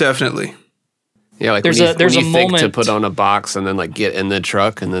 Definitely. Yeah, like there's when you think to put on a box and then like get in the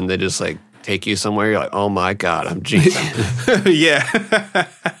truck and then they just like take you somewhere, you're like, oh my god, I'm genius. Yeah.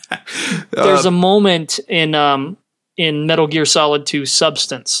 There's a moment in Metal Gear Solid 2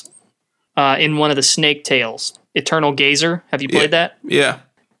 Substance, in one of the Snake Tales, Eternal Gazer. Have you played that? Yeah.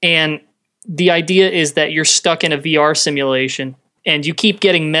 And the idea is that you're stuck in a VR simulation and you keep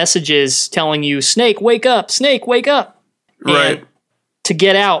getting messages telling you, Snake, wake up, Snake, wake up. Right. And to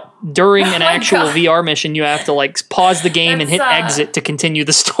get out during an actual VR mission, you have to like pause the game and hit exit to continue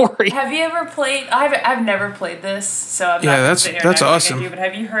the story. Have you ever played? I've never played this, so I'm not that's awesome. But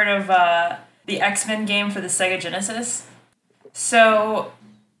have you heard of the X-Men game for the Sega Genesis? So,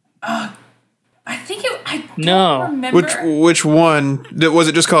 I think I don't remember. Which one? Was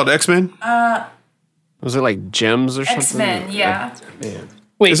it just called X-Men? Was it like Gems or something? X-Men, yeah. Man.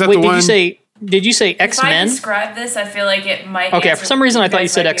 Wait, did you say X-Men? If I describe this, I feel like it might. Okay, for some reason I thought you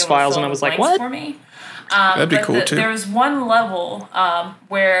said X-Files, and I was like, what? For me. That'd be cool too. There was one level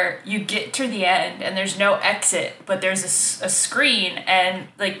where you get to the end and there's no exit, but there's a screen, and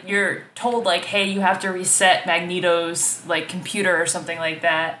like you're told like, hey, you have to reset Magneto's like computer or something like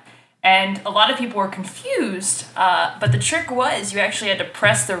that. And a lot of people were confused, but the trick was you actually had to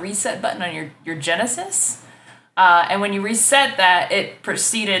press the reset button on your Genesis. And when you reset that, it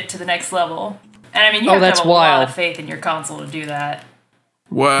proceeded to the next level. And I mean, you have to have a lot of faith in your console to do that.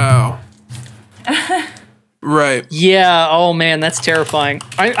 Wow. Right. Yeah, oh man, that's terrifying.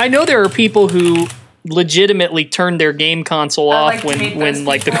 I know there are people who legitimately turned their game console off when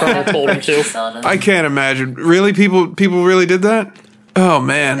like the kernel told them to. I can't imagine. Really? People really did that? Oh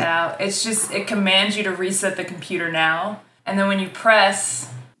man. No, it's just, it commands you to reset the computer now. and then when you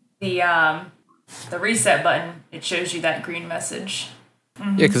press the reset button, it shows you that green message.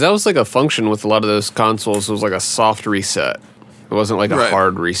 Yeah, because that was like a function with a lot of those consoles. It was like a soft reset. It wasn't like a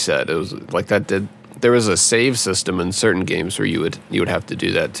hard reset. It was like that did. There was a save system in certain games where you would have to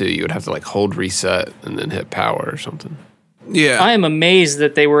do that too. You would have to like hold reset and then hit power or something. Yeah. I am amazed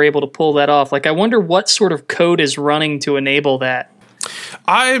that they were able to pull that off. Like, I wonder what sort of code is running to enable that.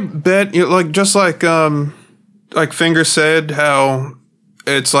 I bet, just like Finger said, how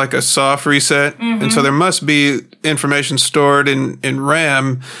it's like a soft reset, and so there must be information stored in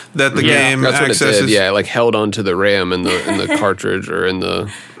RAM that the game accesses. What it did. Yeah, it like held onto the RAM in the cartridge or in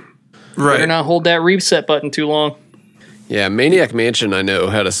the. Right. Better not hold that reset button too long. Yeah, Maniac Mansion, I know,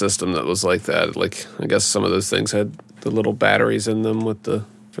 had a system that was like that. Like, I guess some of those things had the little batteries in them for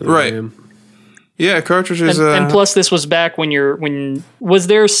the RAM. Yeah, cartridges. And plus, this was back when was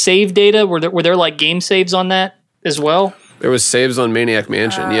there save data? Were there like game saves on that as well? There was saves on Maniac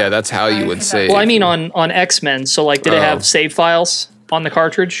Mansion. Yeah, that's how you would save. Well, I mean on X-Men. So like, did it have save files on the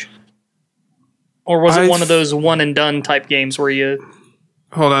cartridge, or was it one of those one and done type games where you?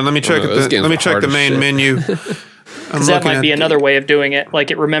 Hold on, let me check the main menu. Because that might be another way of doing it. Like,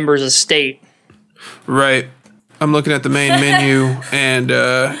 it remembers a state. Right. I'm looking at the main menu, and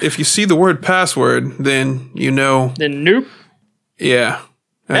if you see the word password, then you know. Then nope. Yeah.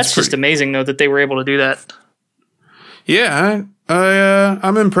 That's just amazing, though, that they were able to do that. Yeah,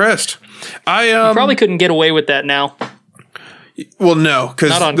 I'm impressed. You probably couldn't get away with that now. Well, no,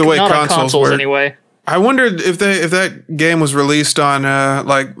 because the way consoles work. Anyway. I wondered if that game was released on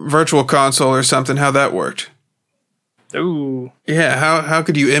like Virtual Console or something, how that worked. Ooh. Yeah, how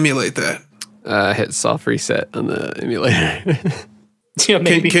could you emulate that? Hit soft reset on the emulator. Yeah,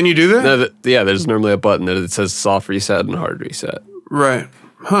 maybe. Can you do that? No, there's normally a button that says soft reset and hard reset. Right.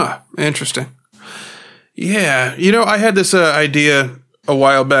 Huh. Interesting. Yeah. I had this idea a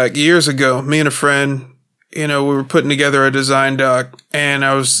while back, years ago. Me and a friend, we were putting together a design doc, and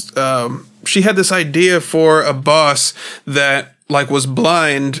I was, she had this idea for a boss that like was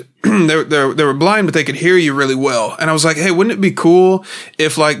blind. they were blind, but they could hear you really well. And I was like, hey, wouldn't it be cool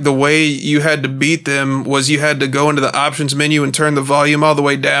if like the way you had to beat them was you had to go into the options menu and turn the volume all the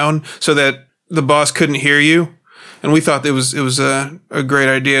way down so that the boss couldn't hear you? And we thought it was a great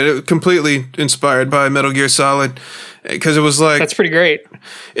idea. It was completely inspired by Metal Gear Solid, because it was like, that's pretty great.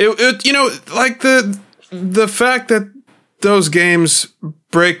 It like the fact that those games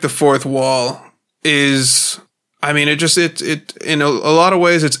break the fourth wall is, I mean, it in a lot of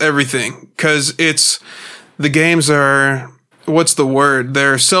ways it's everything, because the games are, what's the word?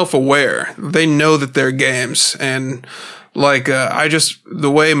 They're self-aware. They know that they're games, and like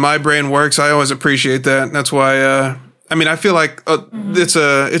the way my brain works, I always appreciate that. That's why I feel like it's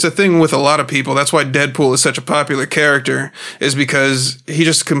a thing with a lot of people. That's why Deadpool is such a popular character, is because he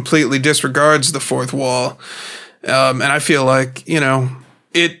just completely disregards the fourth wall. And I feel like,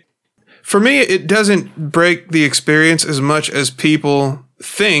 for me, it doesn't break the experience as much as people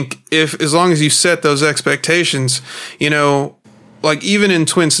think, as long as you set those expectations, like even in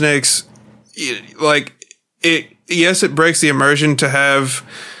Twin Snakes, yes, it breaks the immersion to have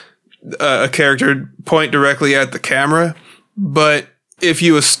a character point directly at the camera, but if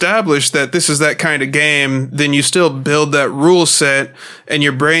you establish that this is that kind of game, then you still build that rule set and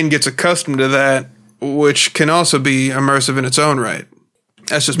your brain gets accustomed to that, which can also be immersive in its own right.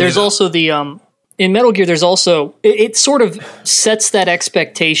 That's just there's also the in Metal Gear. There's also it sort of sets that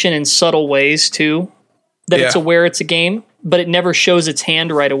expectation in subtle ways too, that it's aware it's a game, but it never shows its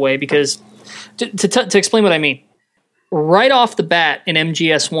hand right away. Because to explain what I mean, right off the bat in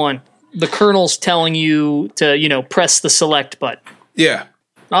MGS1, the Colonel's telling you to press the select button. Yeah.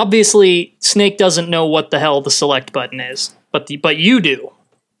 Obviously, Snake doesn't know what the hell the select button is, but you do.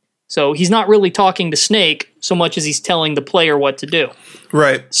 So he's not really talking to Snake so much as he's telling the player what to do.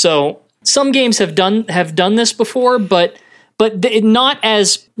 Right. So some games have done this before, but not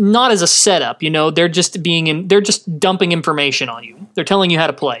as a setup. They're just dumping information on you. They're telling you how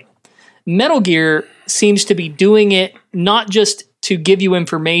to play. Metal Gear seems to be doing it not just to give you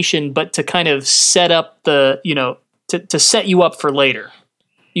information, but to kind of set up to set you up for later.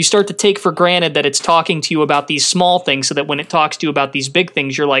 You start to take for granted that it's talking to you about these small things, so that when it talks to you about these big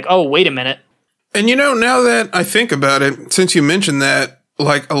things, you're like, oh, wait a minute. And now that I think about it, since you mentioned that,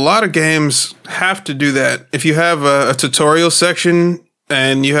 like a lot of games have to do that. If you have a tutorial section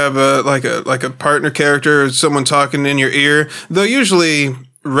and you have a partner character or someone talking in your ear, they'll usually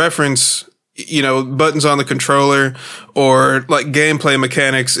reference buttons on the controller or like gameplay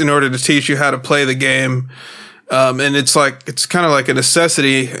mechanics in order to teach you how to play the game. And it's kind of like a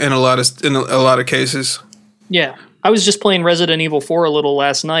necessity in a lot of cases. Yeah. I was just playing Resident Evil 4 a little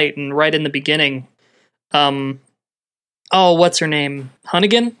last night, and right in the beginning, what's her name?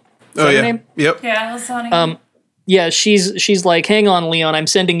 Hunnigan? Is that her name? Yep. Yeah, that's Hunnigan. Yeah, she's like, hang on, Leon, I'm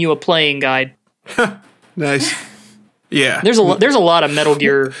sending you a playing guide. Nice. Yeah. There's a lot of Metal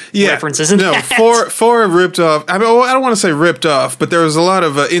Gear references in that. Four ripped off. I mean, I don't want to say ripped off, but there was a lot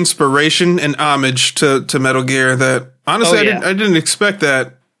of inspiration and homage to Metal Gear that honestly I didn't expect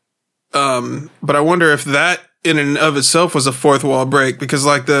that. But I wonder if that in and of itself was a fourth wall break, because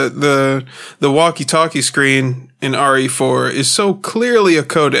like the walkie-talkie screen in RE4 is so clearly a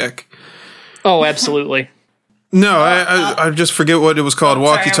codec. Oh, absolutely. No, I just forget what it was called,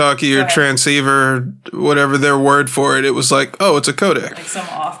 walkie-talkie or transceiver, whatever their word for it. It was like, oh, it's a codec. Like some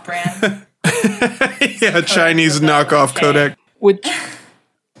off-brand. Yeah, Chinese knockoff codec.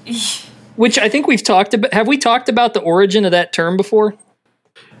 Which I think we've talked about. Have we talked about the origin of that term before?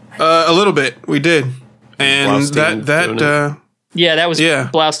 A little bit. We did. And that was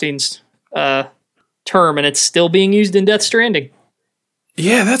Blaustein's term, and it's still being used in Death Stranding.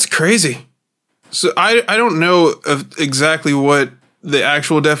 Yeah, that's crazy. So I don't know exactly what the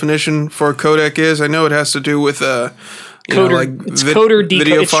actual definition for codec is. I know it has to do with coder decoder.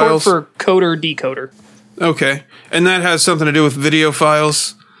 Video it's files. Short for coder decoder. Okay, and that has something to do with video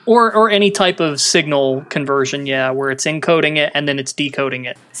files, or any type of signal conversion. Yeah, where it's encoding it and then it's decoding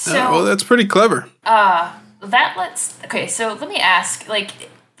it. So, well, that's pretty clever. So let me ask, like,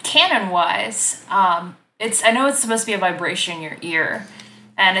 canon-wise, I know it's supposed to be a vibration in your ear.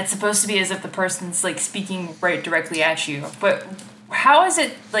 And it's supposed to be as if the person's, like, speaking right directly at you. But how is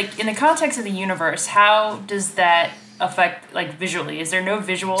it, like, in the context of the universe, how does that affect, like, visually? Is there no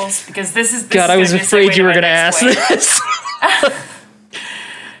visuals? Because this I was afraid you were going to ask this.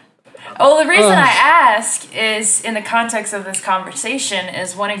 Well, the reason I ask is, in the context of this conversation,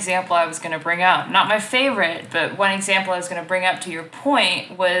 is one example I was going to bring up. Not my favorite, but one example I was going to bring up to your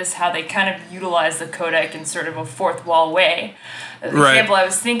point was how they kind of utilize the codec in sort of a fourth wall way. The example I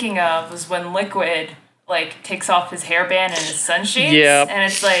was thinking of was when Liquid, like, takes off his hairband and his sunshades. Yeah. And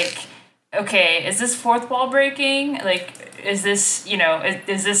it's like, okay, is this fourth wall breaking? Like, is this,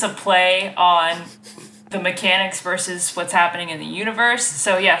 is this a play on the mechanics versus what's happening in the universe?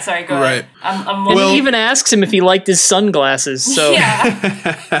 So yeah, sorry, go ahead. He even asks him if he liked his sunglasses. So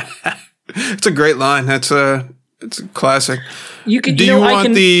yeah. It's a great line. It's a classic. I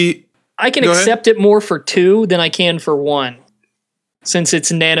can accept it more for 2 than I can for 1. Since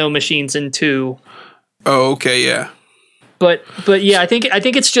it's nano machines in 2. Oh, okay, yeah. But yeah, I think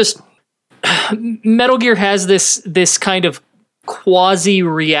it's just Metal Gear has this kind of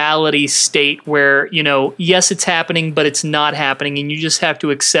quasi-reality state where, yes, it's happening, but it's not happening, and you just have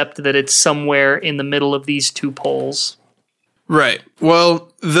to accept that it's somewhere in the middle of these two poles. Right.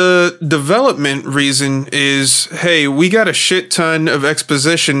 Well, the development reason is, hey, we got a shit ton of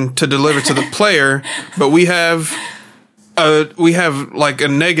exposition to deliver to the player, but we have like a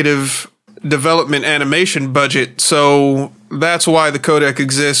negative development animation budget, so that's why the codec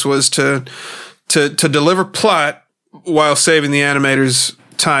exists, was to deliver plot while saving the animators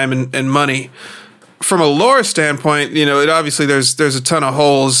time and money. From a lore standpoint, it obviously there's a ton of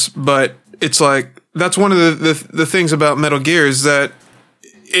holes, but it's like that's one of the things about Metal Gear is that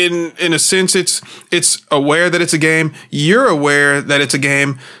in a sense it's aware that it's a game. You're aware that it's a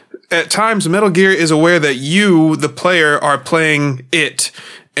game. At times, Metal Gear is aware that you, the player, are playing it.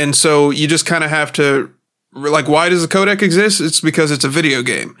 And so you just kind of have to, like, why does the codec exist? It's because it's a video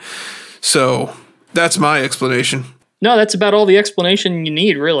game. So that's my explanation. No, that's about all the explanation you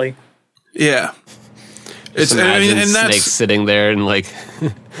need, really. Yeah. It's and Snake sitting there and, like,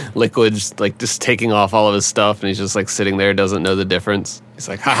 Liquid's, like, just taking off all of his stuff, and he's just, like, sitting there, doesn't know the difference. He's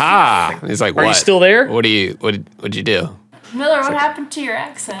like, ha-ha! And he's like, what? Are you still there? What'd you do? Miller, what happened to your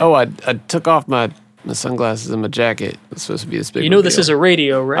accent? Oh, I took off my sunglasses and my jacket. It's supposed to be this big. This is a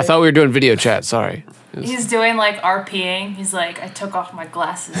radio, right? I thought we were doing video chat. Sorry. He's doing, like, RPing. He's like, I took off my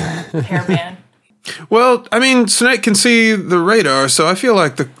glasses and hairband. Well, I mean, Snake can see the radar, so I feel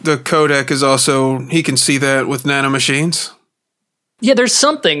like the codec is also, he can see that with nanomachines. Yeah, there's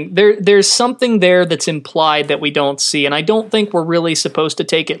something there that's implied that we don't see, and I don't think we're really supposed to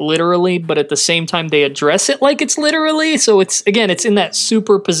take it literally, but at the same time they address it like it's literally, so it's in that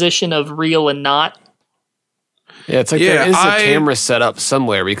superposition of real and not. Yeah, it's like there is a camera set up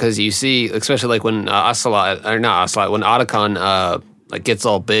somewhere, because you see, especially like when when Otacon like gets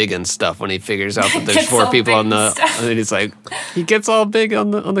all big and stuff, when he figures out that there's 4 people on the, and then he's like, he gets all big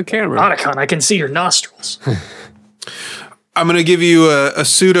on the camera. Otacon, I can see your nostrils. I'm going to give you a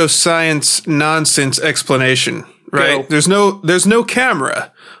pseudoscience nonsense explanation, right? Go. There's no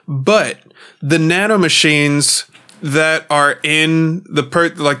camera, but the nanomachines that are in the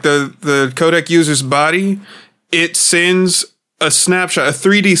the codec user's body, it sends a snapshot, a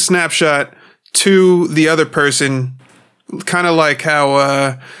 3D snapshot to the other person, kind of like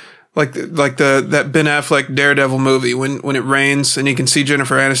how that Ben Affleck Daredevil movie when it rains and you can see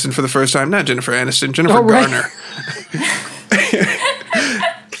Jennifer Aniston for the first time. Not Jennifer Aniston, Jennifer Garner.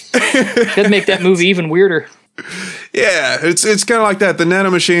 Could make that movie even weirder. Yeah, it's kind of like that. The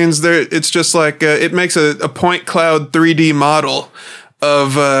nanomachines, it's just like it makes a point cloud 3D model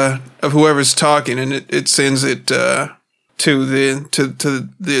of whoever's talking, and it sends it to the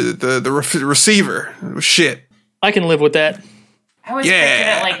receiver. Shit, I can live with that. I was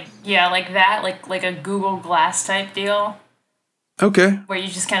thinking it like that, like a Google Glass type deal. Okay. Where you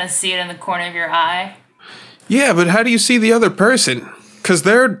just kind of see it in the corner of your eye. Yeah, but how do you see the other person? Because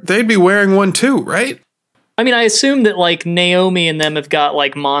they'd be wearing one too, right? I mean, I assume that like Naomi and them have got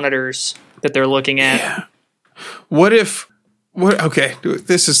like monitors that they're looking at. Yeah. Okay,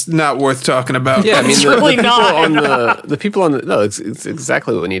 this is not worth talking about. Yeah, I mean, it's really not. The people on the no, it's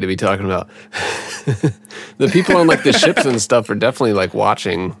exactly what we need to be talking about. The people on like the ships and stuff are definitely like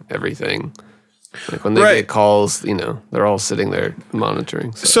watching everything. Like when they get calls, they're all sitting there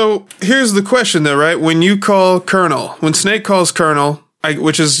monitoring. So here's the question, though, right? When you call Colonel, when Snake calls Colonel,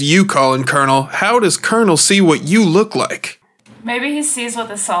 which is you calling Colonel, how does Colonel see what you look like? Maybe he sees what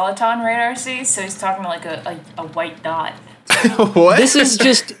the Soliton radar sees, so he's talking like a white dot. What?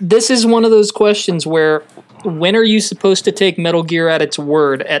 This is one of those questions where when are you supposed to take Metal Gear at its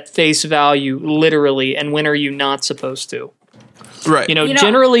word, at face value, literally, and when are you not supposed to? Right.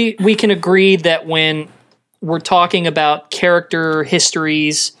 Generally, we can agree that when we're talking about character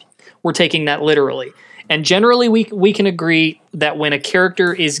histories, we're taking that literally. And generally, we can agree that when a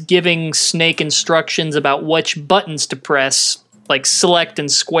character is giving Snake instructions about which buttons to press, like select and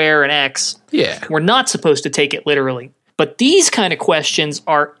square and X, we're not supposed to take it literally. But these kind of questions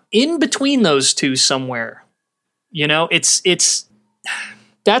are in between those two somewhere. That's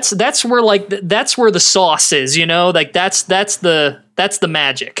where that's where the sauce is, like that's the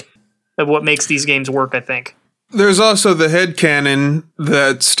magic of what makes these games work, I think. There's also the headcanon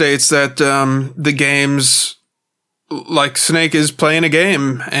that states that the games, like Snake is playing a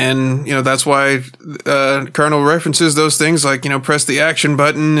game, and that's why Colonel references those things like press the action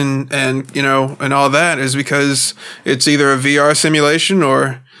button and all that is because it's either a VR simulation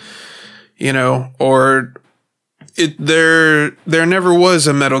or there never was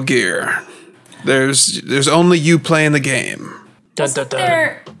a Metal Gear. There's only you playing the game. Isn't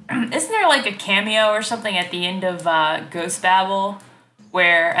there like a cameo or something at the end of Ghost Babel,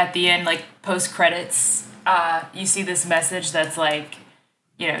 where at the end, like post credits, you see this message that's like,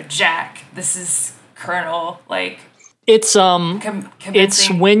 Jack, this is Colonel. Like it's it's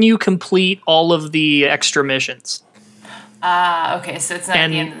when you complete all of the extra missions. Okay, so it's not at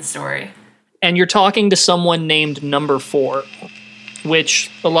the end of the story. And you're talking to someone named Number 4, which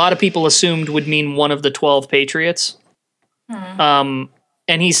a lot of people assumed would mean one of the 12 Patriots.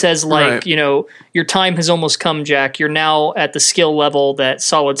 And he says, your time has almost come, Jack. You're now at the skill level that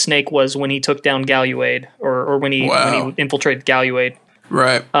Solid Snake was when he took down Galluade, or when he infiltrated Galluade.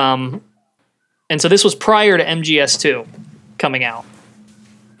 Right. And so this was prior to MGS2 coming out.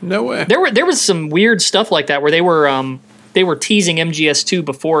 No way. There was some weird stuff like that where they were teasing MGS2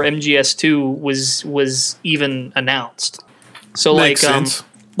 before MGS2 was even announced. So makes sense.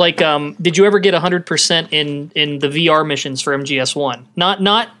 Did you ever get 100% in the VR missions for MGS1?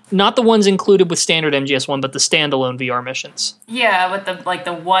 Not the ones included with standard MGS1, but the standalone VR missions. Yeah, with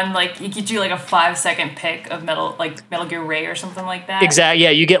the one you could do like a 5-second pick of Metal Gear Ray or something like that. Exactly.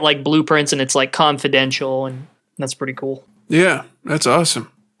 Yeah, you get like blueprints and it's like confidential, and that's pretty cool. Yeah, that's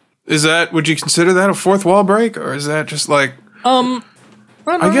awesome. Would you consider that a fourth wall break, or is that just like I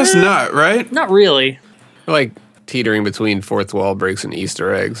guess not, right? Not really. Like teetering between fourth wall breaks and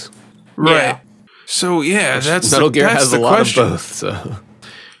Easter eggs. Right. Yeah. So that's Metal Gear has the a lot question. of both, so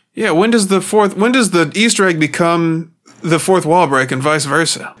yeah, when does the Easter egg become the fourth wall break and vice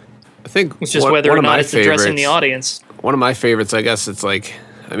versa? I think it's just whether or not it's addressing the audience. One of my favorites, I guess, it's like,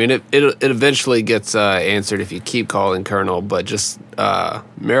 I mean, it eventually gets answered if you keep calling Colonel, but just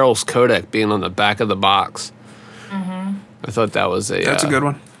Meryl's codec being on the back of the box. Mm-hmm. I thought that was that's a good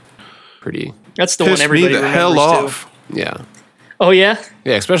one. Pretty. That's the one everybody remembers hell off. Too. Yeah. Oh yeah.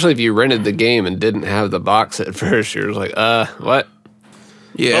 Yeah, especially if you rented the game and didn't have the box at first, you're like, what?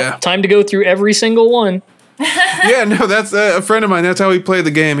 Yeah. Well, time to go through every single one. Yeah, no, that's a friend of mine. That's how he played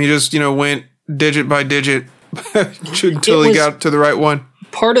the game. He just went digit by digit until he got to the right one.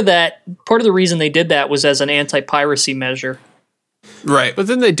 Part of the reason they did that was as an anti-piracy measure. Right. But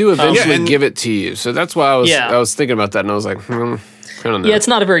then they do eventually and- give it to you. So that's why I was thinking about that, and I was like, I don't know. Yeah, it's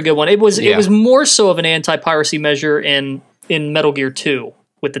not a very good one. It was more so of an anti-piracy measure in Metal Gear 2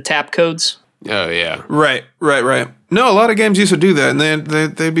 with the tap codes. Oh, yeah. Right. No, a lot of games used to do that, and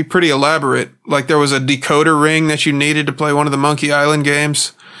they'd be pretty elaborate. Like there was a decoder ring that you needed to play one of the Monkey Island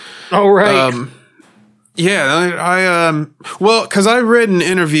games. Oh, right. Yeah, well, because I read an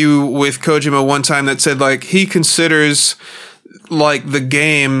interview with Kojima one time that said, like, he considers, like, the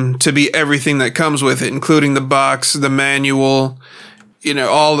game to be everything that comes with it, including the box, the manual, you know,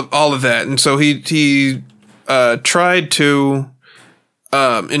 all of that. And so he tried to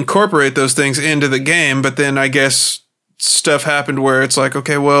incorporate those things into the game, but then I guess stuff happened where it's like,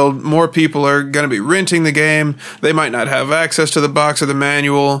 okay, well, more people are going to be renting the game. They might not have access to the box or the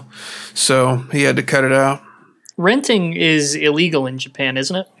manual, so he had to cut it out. Renting is illegal in Japan,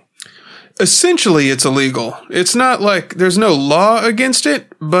 isn't it? Essentially, it's illegal. It's not like there's no law against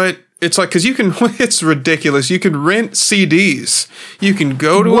it, but it's like, because you can, it's ridiculous. You can rent CDs. You can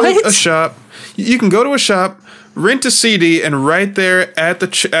go to a shop. You can go to a shop, rent a CD, and right there at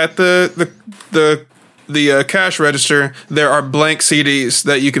the cash register, there are blank CDs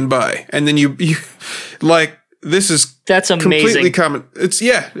that you can buy, and then you like, that's amazing. Completely common.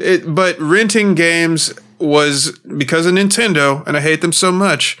 But renting games was, because of Nintendo, and I hate them so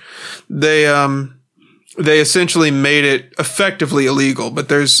much, they essentially made it effectively illegal.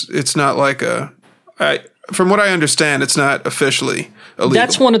 But it's not like from what I understand, it's not officially illegal.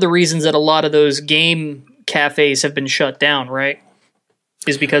 That's one of the reasons that a lot of those game cafes have been shut down, right?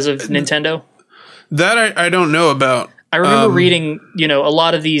 Is because of Nintendo. That I don't know about. I remember reading, a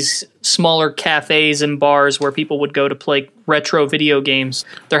lot of these smaller cafes and bars where people would go to play retro video games.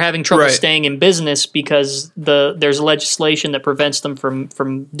 They're having trouble staying in business because there's legislation that prevents them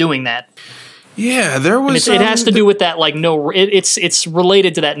from doing that. Yeah, there was. It has to do with that, like it's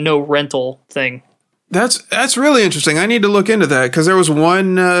related to that no rental thing. That's really interesting. I need to look into that, because there was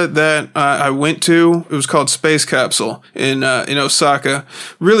one that I went to. It was called Space Capsule in Osaka.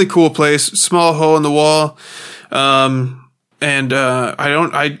 Really cool place. Small hole in the wall. I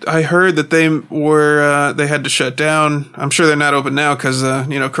heard that they had to shut down. I'm sure they're not open now because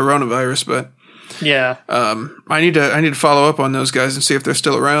coronavirus. But yeah, I need to follow up on those guys and see if they're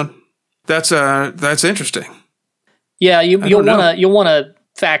still around. That's interesting. Yeah, you'll want to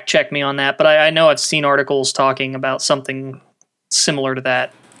fact check me on that, but I know I've seen articles talking about something similar to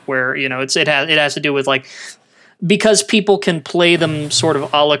that, where it has to do with, like, because people can play them sort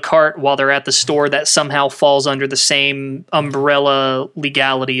of a la carte while they're at the store, that somehow falls under the same umbrella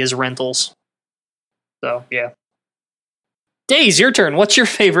legality as rentals. So yeah, Daze, your turn. What's your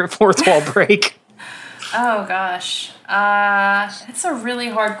favorite fourth wall break? Oh gosh, it's a really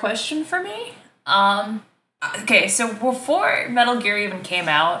hard question for me. Okay, so before Metal Gear even came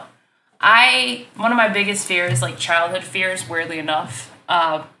out, one of my biggest fears, like childhood fears, weirdly enough,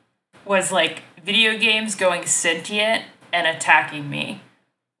 was like video games going sentient and attacking me,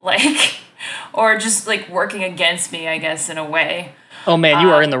 like, or just like working against me, I guess, in a way. Oh man,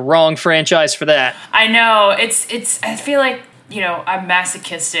 you are in the wrong franchise for that. I know. It's. I feel like I'm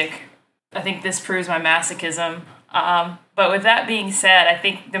masochistic. I think this proves my masochism. But with that being said, I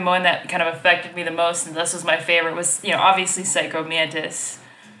think the one that kind of affected me the most, and this was my favorite, was, obviously Psycho Mantis.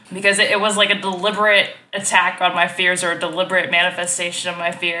 Because it was like a deliberate attack on my fears, or a deliberate manifestation of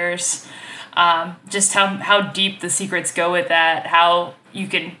my fears. Just how deep the secrets go with that, how you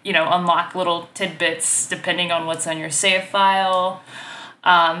can, unlock little tidbits depending on what's on your save file.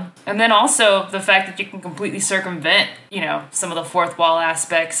 And then also the fact that you can completely circumvent, some of the fourth wall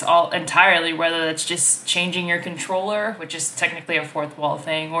aspects entirely, whether that's just changing your controller, which is technically a fourth wall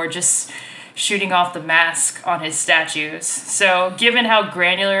thing, or just shooting off the mask on his statues. So given how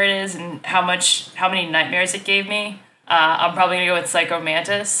granular it is and how many nightmares it gave me, I'm probably going to go with Psycho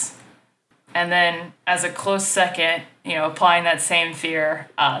Mantis. And then as a close second, applying that same fear,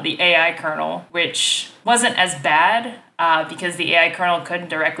 the AI kernel, which wasn't as bad, because the AI kernel couldn't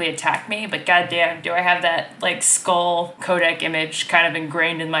directly attack me, but goddamn, do I have that like skull codec image kind of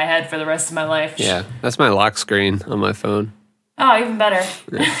ingrained in my head for the rest of my life. Yeah, that's my lock screen on my phone. Oh, even better.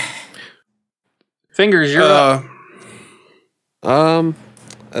 Yeah. Fingers, you're up.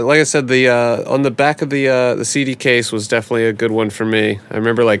 Like I said, the on the back of the CD case was definitely a good one for me. I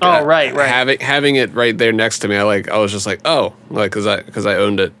remember having it right there next to me. I was just like, oh, like because I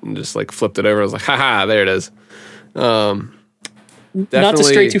owned it and just like flipped it over. I was like, haha, there it is. Not to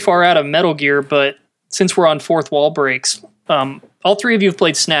stray too far out of Metal Gear, but since we're on fourth wall breaks, all three of you have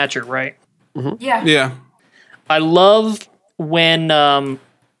played Snatcher, right? Mm-hmm. Yeah. I love when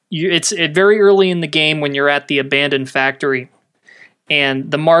it's very early in the game when you're at the abandoned factory,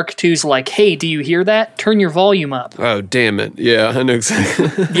 And the Mark II's like, hey, do you hear that? Turn your volume up. Oh, damn it. Yeah, I know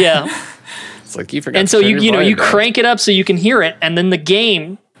exactly. Yeah. It's like you forgot and to so turn your volume you down. crank it up so you can hear it, and then the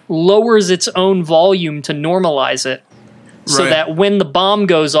game lowers its own volume to normalize it. So that when the bomb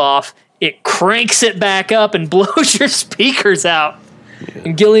goes off, it cranks it back up and blows your speakers out. Yeah.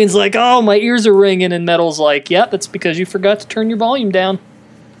 And Gillian's like, oh, my ears are ringing. And Metal's like, yep, that's because you forgot to turn your volume down.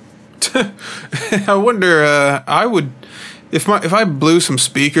 I wonder, I would, if I blew some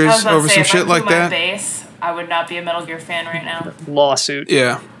speakers over some shit like that. Bass, I would not be a Metal Gear fan right now. Lawsuit.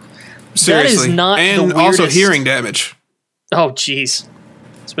 Yeah. Seriously. That is not and the weirdest. Also hearing damage. Oh, jeez.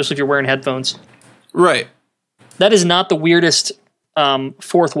 Especially if you're wearing headphones. Right. That is not the weirdest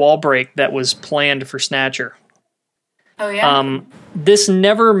fourth wall break that was planned for Snatcher. Oh, yeah? This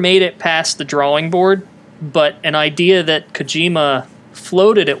never made it past the drawing board, but an idea that Kojima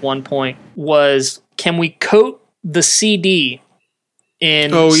floated at one point was, can we coat the CD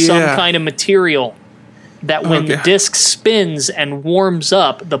in some kind of material that when the disc spins and warms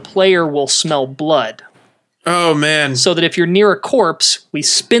up, the player will smell blood? Oh, man. So that if you're near a corpse, we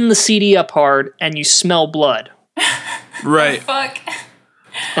spin the CD up hard and you smell blood. Right. Oh, fuck.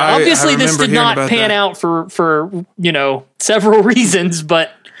 Now, obviously, this did not pan out for several reasons,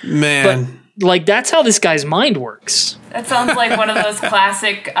 but that's how this guy's mind works. That sounds like one of those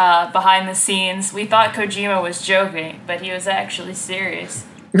classic behind the scenes. We thought Kojima was joking, but he was actually serious.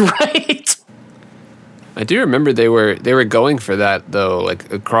 Right. I do remember they were going for that though,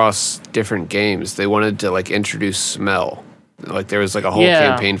 like across different games. They wanted to like introduce smell. Like there was like a whole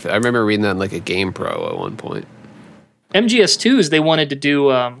campaign for that. I remember reading that in like a Game Pro at one point. MGS2s, they wanted to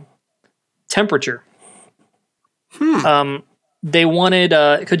do temperature. They wanted,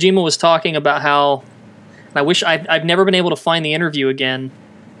 Kojima was talking about how, and I wish I've never been able to find the interview again,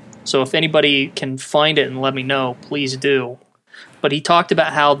 so if anybody can find it and let me know, please do. But he talked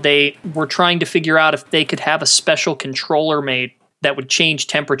about how they were trying to figure out if they could have a special controller made that would change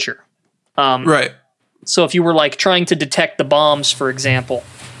temperature. Right. So if you were like trying to detect the bombs, for example,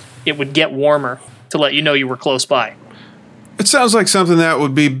 it would get warmer to let you know you were close by. It sounds like something that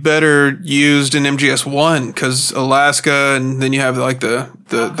would be better used in MGS1 because Alaska, and then you have like the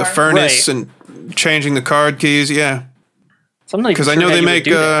furnace and changing the card keys. Yeah, because I know they make.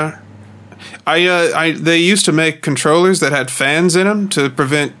 They used to make controllers that had fans in them to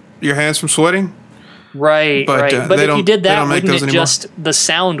prevent your hands from sweating. Right, but if you did that, wouldn't it just the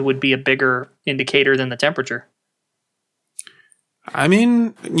sound would be a bigger indicator than the temperature? I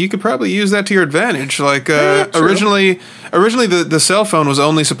mean, you could probably use that to your advantage. Like originally the cell phone was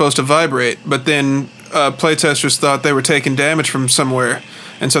only supposed to vibrate, but then playtesters thought they were taking damage from somewhere,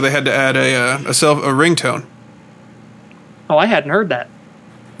 and so they had to add a ringtone. Oh, I hadn't heard that.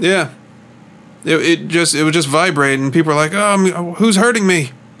 Yeah, it would just vibrate, and people were like, "Oh, who's hurting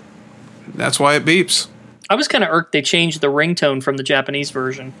me?" That's why it beeps. I was kind of irked they changed the ringtone from the Japanese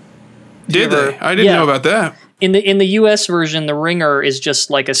version. Did they? I didn't know about that. In the US version, the ringer is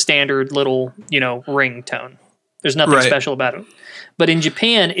just like a standard little, ringtone. There's nothing special about it. But in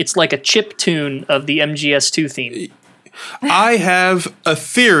Japan, it's like a chip tune of the MGS2 theme. I have a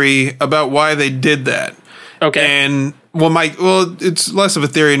theory about why they did that. Okay. And it's less of a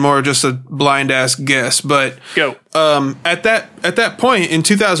theory and more just a blind ass guess. But go. At that point in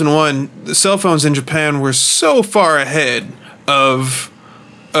 2001, the cell phones in Japan were so far ahead of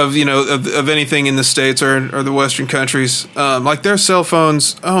anything in the States or the Western countries. Like their cell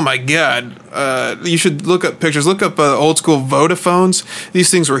phones, oh my God. You should look up pictures. Look up old school Vodaphones. These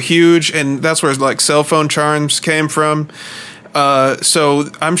things were huge, and that's where like cell phone charms came from. So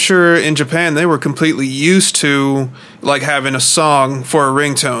I'm sure in Japan they were completely used to like having a song for a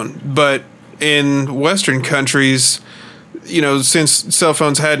ringtone. But in Western countries, since cell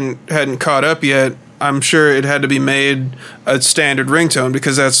phones hadn't caught up yet, I'm sure it had to be made a standard ringtone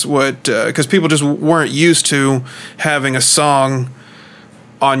because that's what because people just weren't used to having a song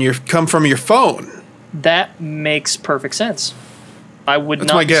come from your phone. That makes perfect sense. I would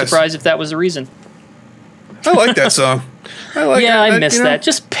not be surprised if that was the reason. I like that song. I miss that.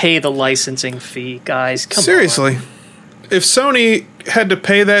 Just pay the licensing fee, guys. Come on. Seriously. If Sony had to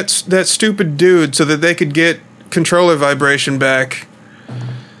pay that stupid dude so that they could get controller vibration back,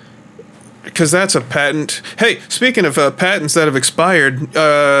 because that's a patent. Hey, speaking of patents that have expired,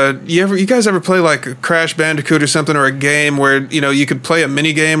 you guys ever play like a Crash Bandicoot or something, or a game where you could play a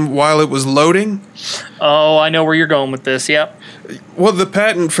mini game while it was loading? Oh, I know where you're going with this. Yep. Well, the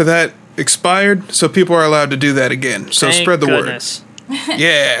patent for that expired, so people are allowed to do that again. So Thank spread the goodness. word.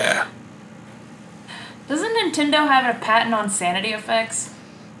 Yeah. Doesn't Nintendo have a patent on sanity effects?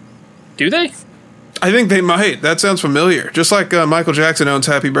 Do they? I think they might. That sounds familiar. Just like Michael Jackson owns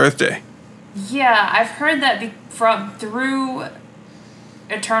Happy Birthday. Yeah, I've heard that through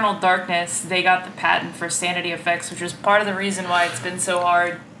Eternal Darkness, they got the patent for sanity effects, which was part of the reason why it's been so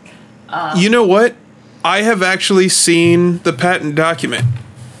hard. You know what? I have actually seen the patent document.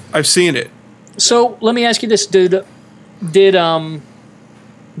 I've seen it. So let me ask you this: Did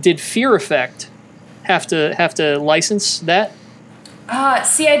Fear Effect have to license that?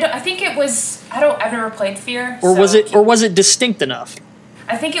 See, I think it was. I've never played Fear. Or was it distinct enough?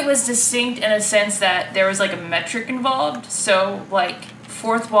 I think it was distinct in a sense that there was like a metric involved. So like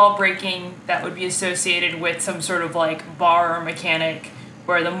fourth wall breaking, that would be associated with some sort of like bar or mechanic,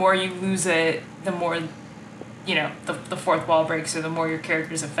 where the more you lose it, the more, the fourth wall breaks, or the more your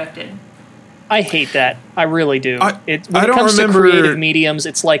character is affected. I hate that. I really do. When it comes to creative mediums,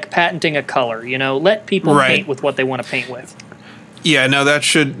 it's like patenting a color. Let people paint with what they want to paint with. Yeah, no, that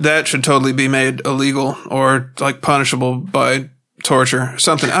should totally be made illegal or like punishable by torture or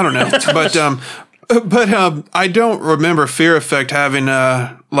something. I don't know, but I don't remember Fear Effect having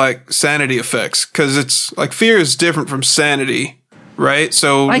like sanity effects, because it's like fear is different from sanity, right?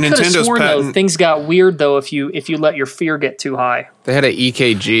 So I could have Nintendo's sworn patent, though things got weird though if you let your fear get too high. They had an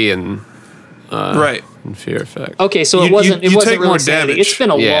EKG and right. And Fear Effect. Okay, so it wasn't really sanity. It's been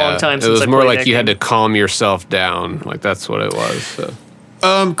a long time since I played that. It was more like you had to calm yourself down. Like that's what it was. So.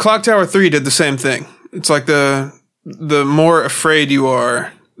 Clock Tower 3 did the same thing. It's like the more afraid you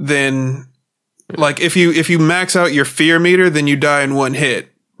are, then like if you max out your fear meter, then you die in one hit.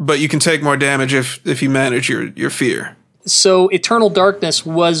 But you can take more damage if you manage your fear. So Eternal Darkness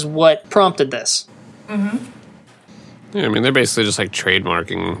was what prompted this. Mm-hmm. Yeah, I mean they're basically just like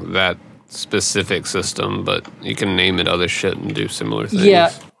trademarking that specific system, but you can name it other shit and do similar things.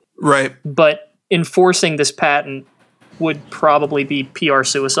 Yeah. Right. But enforcing this patent would probably be PR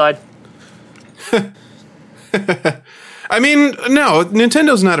suicide. I mean, no,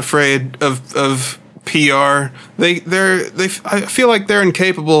 Nintendo's not afraid of PR. I feel like they're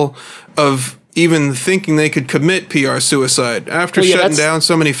incapable of even thinking they could commit PR suicide after shutting down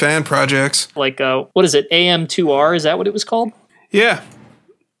so many fan projects. Like, what is it, AM2R? Is that what it was called? Yeah.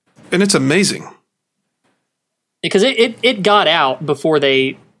 And it's amazing. Because it got out before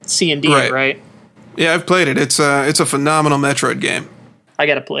they C&D'd it, right? Yeah, I've played it. It's a phenomenal Metroid game. I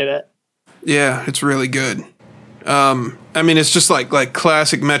gotta play that. Yeah, it's really good. I mean, it's just like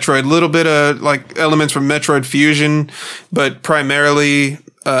classic Metroid. Little bit of like elements from Metroid Fusion, but primarily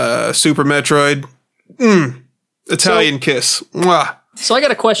Super Metroid. Italian kiss. Mwah. So I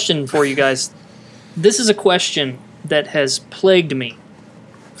got a question for you guys. This is a question that has plagued me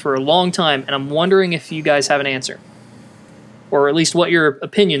for a long time, and I'm wondering if you guys have an answer, or at least what your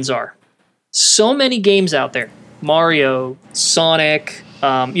opinions are. So many games out there: Mario, Sonic,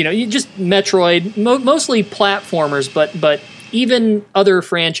 you just Metroid, mostly platformers, but even other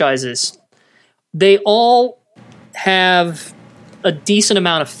franchises. They all have a decent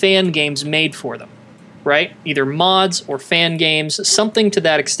amount of fan games made for them, right? Either mods or fan games, something to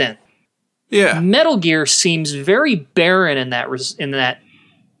that extent. Yeah. Metal Gear seems very barren in that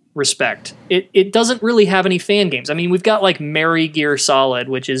respect. It doesn't really have any fan games. I mean, we've got like Merry Gear Solid,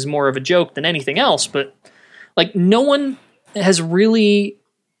 which is more of a joke than anything else, but like no one has really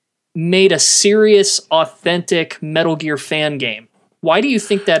made a serious, authentic Metal Gear fan game. Why do you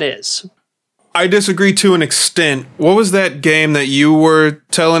think that is? I disagree to an extent. What was that game that you were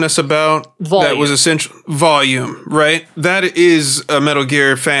telling us about? Volume. That was essential. Volume, right? That is a Metal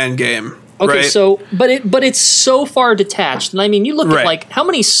Gear fan game. Okay, right? so but it's so far detached. And I mean, you look at like how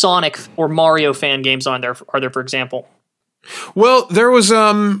many Sonic or Mario fan games are there, for example? Well, there's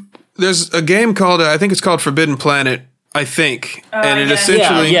a game called I think it's called Forbidden Planet, I think, and it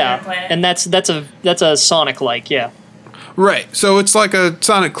essentially and that's a Sonic like, yeah. Right. So it's like a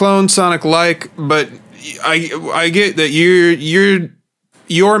Sonic clone, Sonic like, but I get that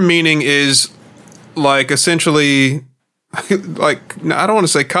your meaning is like essentially like, I don't want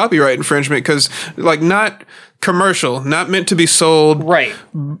to say copyright infringement, because like not commercial, not meant to be sold, right?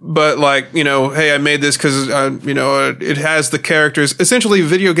 But like, hey, I made this because it has the characters, essentially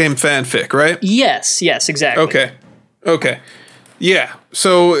video game fanfic, right? Yes, exactly. Okay, yeah.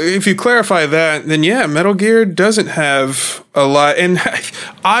 So if you clarify that, then yeah, Metal Gear doesn't have a lot, and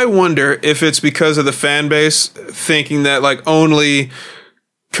I wonder if it's because of the fan base thinking that like only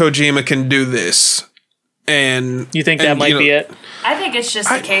Kojima can do this. And you think that might be it? I think it's just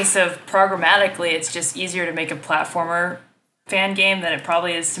a case of programmatically, it's just easier to make a platformer fan game than it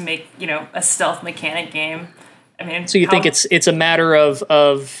probably is to make, a stealth mechanic game. I mean, so you think it's a matter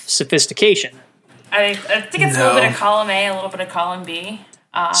of sophistication? I think it's a little bit of column A, a little bit of column B.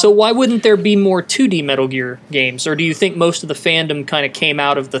 So why wouldn't there be more 2D Metal Gear games? Or do you think most of the fandom kind of came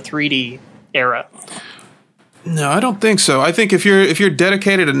out of the 3D era? No, I don't think so. I think if you're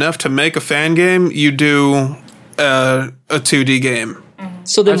dedicated enough to make a fan game, you do a 2D game.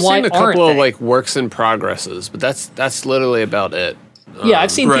 So then I've why seen a aren't couple they? of like works in progresses, but that's literally about it. Yeah,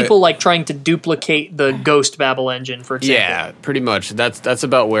 I've seen Right. people like trying to duplicate the Ghost Babel engine, for example. Yeah, pretty much. That's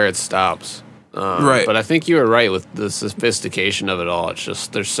about where it stops. Right. But I think you were right with the sophistication of it all. It's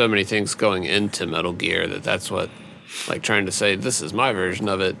just there's so many things going into Metal Gear that's what, like trying to say this is my version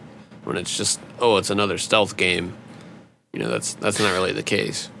of it when it's just it's another stealth game. That's not really the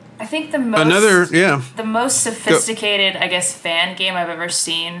case. I think the most sophisticated, I guess, fan game I've ever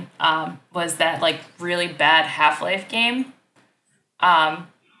seen was that like really bad Half-Life game.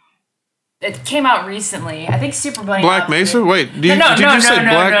 It came out recently. I think Super Bunny. Black Mesa? Wait, did you say Not Black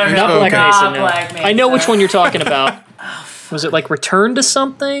Mesa, no. Black Mesa. I know which one you're talking about. Was it like Return to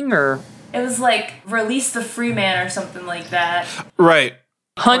something, or It was like Release the Freeman or something like that. Right.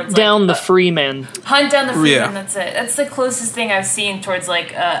 Hunt Down the Freeman? Hunt Down the Freeman, Yeah. That's it. That's the closest thing I've seen towards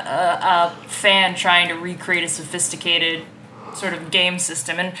like a fan trying to recreate a sophisticated sort of game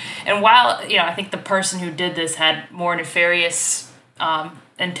system. And while, I think the person who did this had more nefarious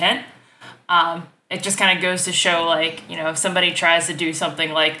intent, it just kind of goes to show, like, if somebody tries to do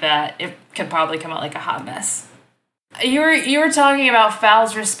something like that, it could probably come out like a hot mess. You were talking about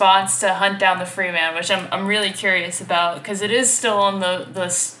Valve's response to Hunt Down the Freeman, which I'm really curious about because it is still on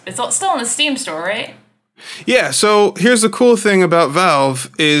it's still on the Steam store, right? Yeah, so here's the cool thing about Valve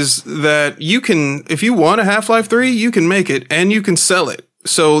is that you can, if you want a Half-Life 3, you can make it and you can sell it.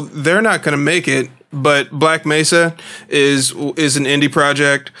 So they're not going to make it, but Black Mesa is an indie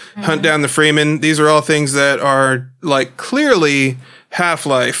project. Mm-hmm. Hunt Down the Freeman, these are all things that are like clearly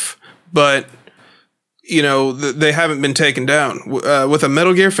Half-Life, but they haven't been taken down. With a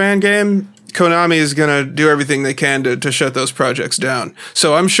Metal Gear fan game, Konami is going to do everything they can to shut those projects down.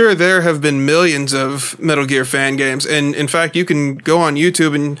 So I'm sure there have been millions of Metal Gear fan games. And in fact, you can go on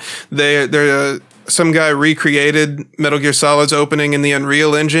YouTube and some guy recreated Metal Gear Solid's opening in the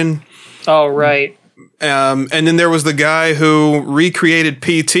Unreal Engine. Oh, right. And then there was the guy who recreated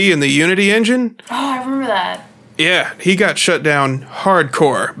PT in the Unity engine. Oh, I remember that. Yeah, he got shut down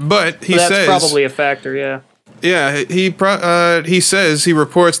hardcore, but that's probably a factor, yeah. Yeah, he says, he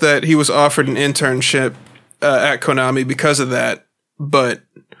reports that he was offered an internship at Konami because of that, but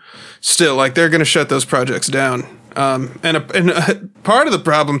still, like, they're going to shut those projects down. And part of the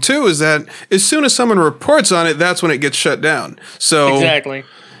problem, too, is that as soon as someone reports on it, that's when it gets shut down. So exactly.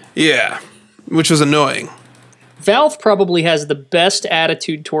 Yeah, which is annoying. Valve probably has the best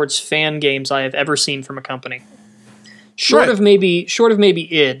attitude towards fan games I have ever seen from a company. Short of maybe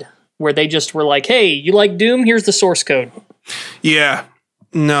id, where they just were like, "Hey, you like Doom? Here's the source code." Yeah,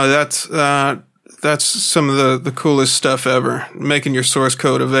 no, that's some of the coolest stuff ever. Making your source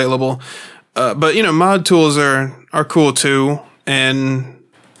code available, but mod tools are cool too. And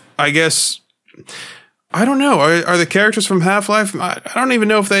I guess I don't know. Are the characters from Half-Life? I don't even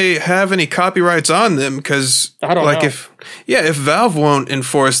know if they have any copyrights on them because I don't know. If Valve won't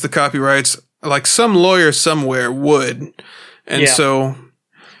enforce the copyrights, like some lawyer somewhere would. And so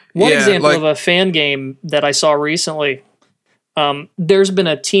one example of a fan game that I saw recently, there's been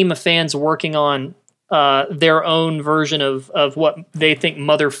a team of fans working on their own version of what they think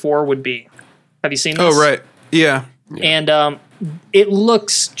Mother 4 would be. Have you seen this? Oh, right. Yeah. And it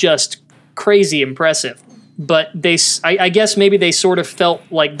looks just crazy impressive. But I guess maybe they sort of felt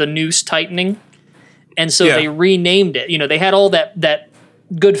like the noose tightening. And so they renamed it. They had all that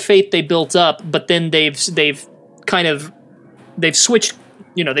good faith they built up, but then they've switched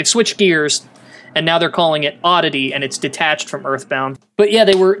gears, and now they're calling it Oddity, and it's detached from Earthbound. But yeah,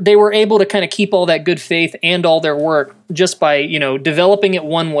 they were able to kind of keep all that good faith and all their work just by developing it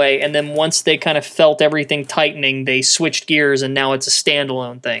one way, and then once they kind of felt everything tightening, they switched gears, and now it's a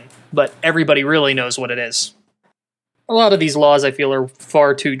standalone thing. But everybody really knows what it is. A lot of these laws, I feel, are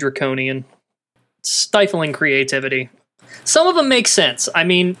far too draconian, stifling creativity. Some of them make sense. I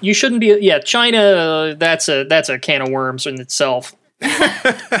mean, you shouldn't be. Yeah, China. That's a can of worms in itself.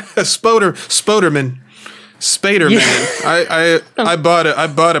 Spiderman. Yeah. I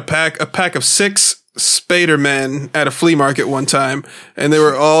bought a pack of 6 Spiderman at a flea market one time, and they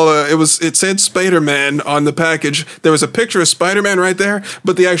were all. It said Spiderman on the package. There was a picture of Spider-Man right there,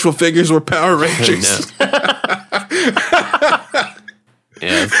 but the actual figures were Power Rangers. Yeah,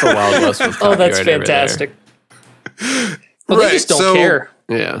 it's the Wild West with oh, that's fantastic. Well, they just don't care.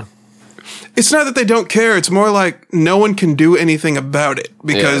 Yeah. It's not that they don't care. It's more like no one can do anything about it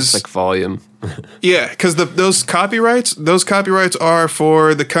because it's like volume. Yeah, because those copyrights are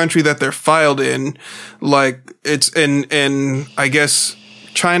for the country that they're filed in. Like it's and I guess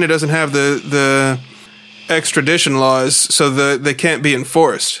China doesn't have the extradition laws, so they can't be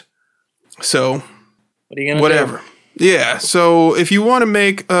enforced. So what are you gonna whatever. Do? Yeah. So if you want to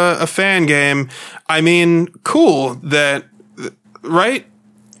make a fan game, I mean, cool. That right.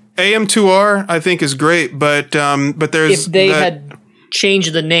 AM2R I think is great, but there's if they had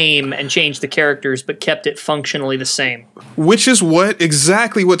changed the name and changed the characters, but kept it functionally the same. Which is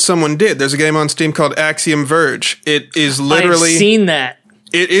exactly what someone did. There's a game on Steam called Axiom Verge. It is literally... I've seen that.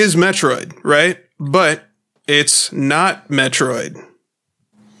 It is Metroid, right? But it's not Metroid.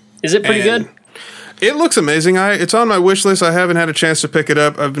 Is it pretty good? It looks amazing. It's on my wish list. I haven't had a chance to pick it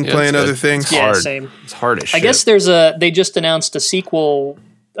up. I've been playing other things. It's hard. Same. It's hard as shit. I guess they just announced a sequel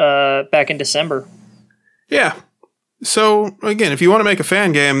back in December. Yeah. So, again, if you want to make a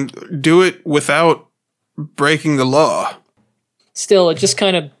fan game, do it without breaking the law. Still, it's just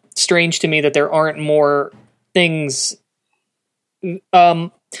kind of strange to me that there aren't more things. There are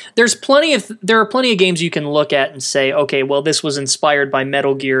plenty of games you can look at and say, okay, well, this was inspired by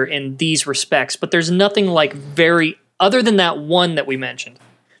Metal Gear in these respects, but there's nothing like other than that one that we mentioned.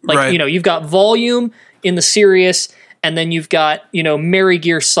 Like, right. You've got Volume in the serious, and then you've got, Mary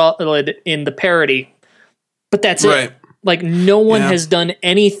Gear Solid in the parody. But that's it. Like, no one has done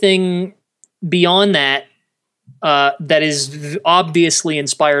anything beyond that that is obviously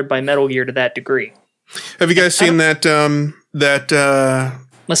inspired by Metal Gear to that degree. Have you guys seen that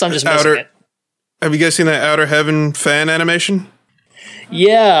unless I'm just missing it. Have you guys seen that Outer Heaven fan animation?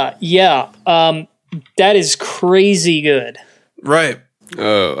 Yeah. That is crazy good. Right.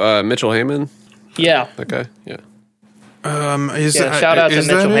 Oh, Mitchell Heyman? Yeah. Okay, yeah. Shout out to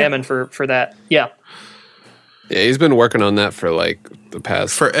Mitchell Hammond for that. Yeah. Yeah, he's been working on that for like the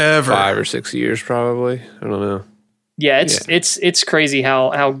past forever, 5 or 6 years, probably. I don't know. Yeah, it's crazy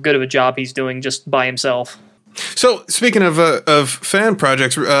how good of a job he's doing just by himself. So speaking of fan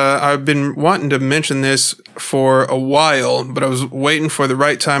projects, I've been wanting to mention this for a while, but I was waiting for the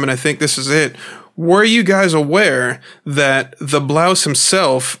right time, and I think this is it. Were you guys aware that the Blouse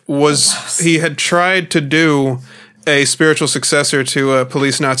himself he had tried to do a spiritual successor to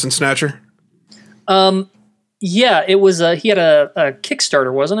Police Knots and Snatcher? Yeah, it was. He had a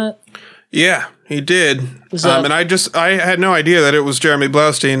Kickstarter, wasn't it? Yeah, he did. And I had no idea that it was Jeremy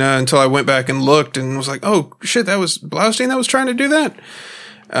Blaustein until I went back and looked and was like, oh shit, that was Blaustein that was trying to do that.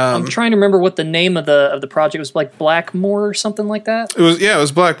 I'm trying to remember what the name of the project was, like Blackmore or something like that. It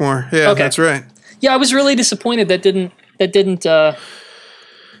was Blackmore. Yeah, okay. That's right. Yeah, I was really disappointed that didn't hit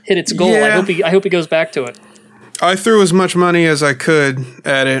its goal. Yeah. I hope he goes back to it. I threw as much money as I could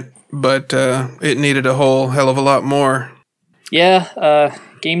at it, but it needed a whole hell of a lot more. Yeah,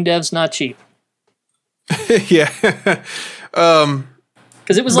 game dev's not cheap. Yeah,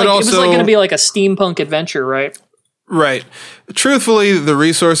 because it was going to be like a steampunk adventure, right? Right. Truthfully, the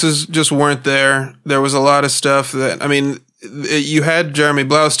resources just weren't there. There was a lot of stuff you had Jeremy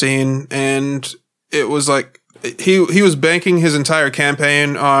Blaustein, and it was like he was banking his entire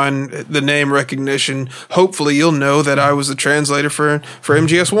campaign on the name recognition. Hopefully, you'll know that I was the translator for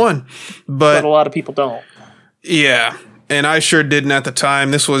MGS1, but a lot of people don't. Yeah, and I sure didn't at the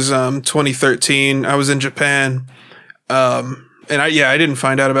time. This was 2013. I was in Japan, and I didn't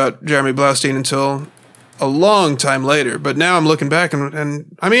find out about Jeremy Blaustein until a long time later. But now I'm looking back,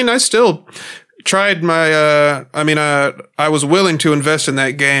 and I still tried my. I was willing to invest in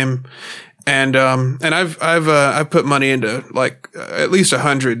that game. And I've put money into like at least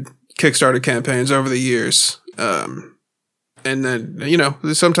 100 Kickstarter campaigns over the years. And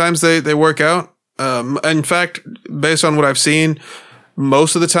then, sometimes they work out. In fact, based on what I've seen,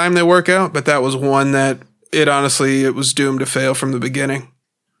 most of the time they work out, but that was one that it was doomed to fail from the beginning.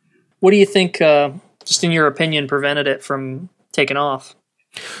 What do you think, just in your opinion, prevented it from taking off?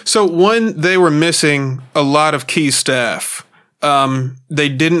 So one, they were missing a lot of key staff. They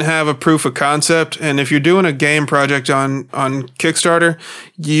didn't have a proof of concept, and if you're doing a game project on Kickstarter,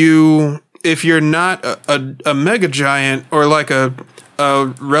 if you're not a mega giant or like a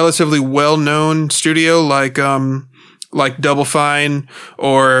relatively well-known studio like Double Fine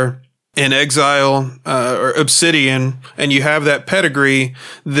or In Exile or Obsidian, and you have that pedigree,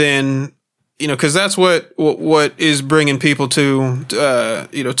 then because that's what is bringing people to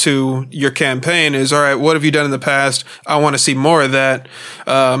your campaign is, all right, what have you done in the past? I want to see more of that.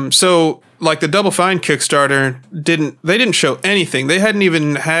 So like the Double Fine Kickstarter didn't show anything. They hadn't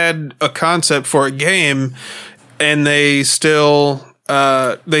even had a concept for a game, and they still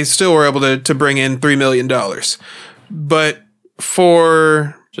they still were able to bring in $3 million. But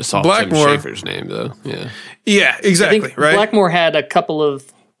for just off Blackmore, Tim Schafer's name, though. Yeah, exactly. Right. Blackmore had a couple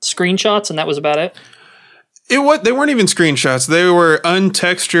of screenshots, and that was about it. They weren't even screenshots. They were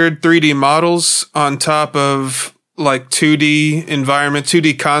untextured 3D models on top of like 2D environment,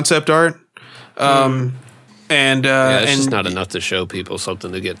 2D concept art. And it's just not enough to show people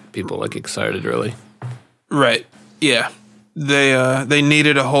something to get people like excited, really. Right. Yeah. They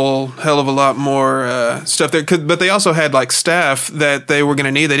needed a whole hell of a lot more stuff there, but they also had like staff that they were going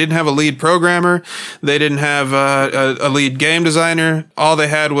to need. They didn't have a lead programmer. They didn't have a lead game designer. All they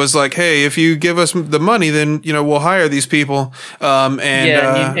had was like, hey, if you give us the money, then we'll hire these people.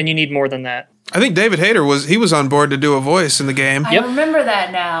 And you need more than that. I think David Hayter was on board to do a voice in the game. I remember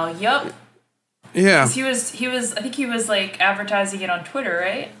that now. Yup. Yeah. He was. I think he was like advertising it on Twitter,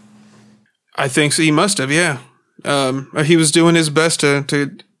 right? I think so. He must have. Yeah. He was doing his best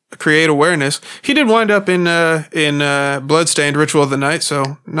to create awareness. He did wind up in Bloodstained Ritual of the Night,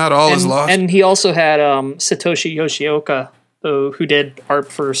 so not all is lost. And he also had Satoshi Yoshioka, who did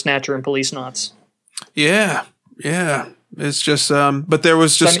art for Snatcher and Police Knots. Yeah. It's just, but there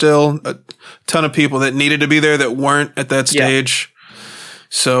was just still a ton of people that needed to be there that weren't at that stage. Yeah.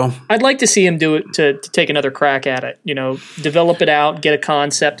 So I'd like to see him do it to take another crack at it. Develop it out, get a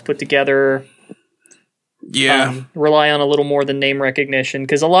concept put together. Yeah. Rely on a little more than name recognition,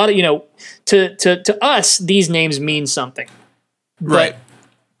 because a lot of to us these names mean something, right?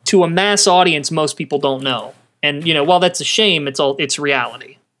 But to a mass audience, most people don't know, and while that's a shame, it's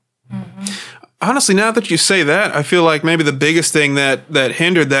reality. Mm-hmm. Honestly, now that you say that, I feel like maybe the biggest thing that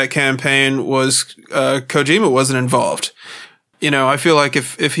hindered that campaign was Kojima wasn't involved. I feel like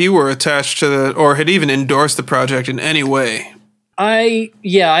if he were attached to or had even endorsed the project in any way. I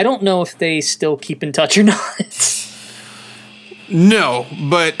don't know if they still keep in touch or not. No,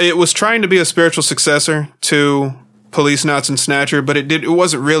 but it was trying to be a spiritual successor to Police Knots and Snatcher, but it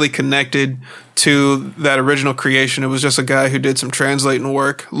wasn't really connected to that original creation. It was just a guy who did some translating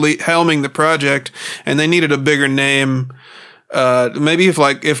work, helming the project, and they needed a bigger name. Maybe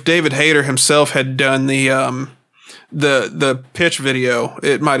if David Hayter himself had done the pitch video,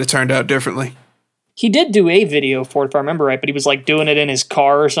 it might have turned out differently. He did do a video for it, if I remember right, but he was like doing it in his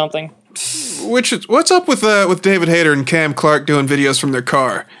car or something. What's up with David Hayter and Cam Clark doing videos from their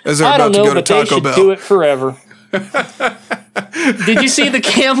car as they're about to go to Taco Bell? They should do it forever. Did you see the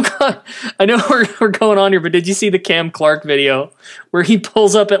Cam Clark? I know we're going on here, but did you see the Cam Clark video where he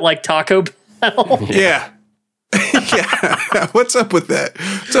pulls up at like Taco Bell? Yeah. Yeah. What's up with that?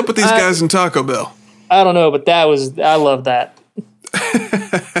 What's up with these guys in Taco Bell? I don't know, but I love that.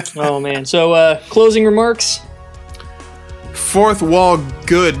 Oh man. So closing remarks. Fourth wall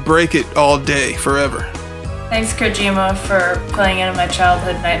good, break it all day, forever. Thanks, Kojima, for playing into my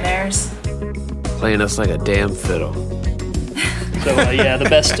childhood nightmares. Playing us like a damn fiddle. So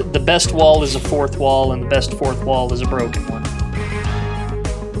the best wall is a fourth wall, and the best fourth wall is a broken one.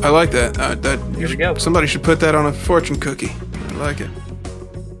 I like that. Here we go. Somebody should put that on a fortune cookie. I like it.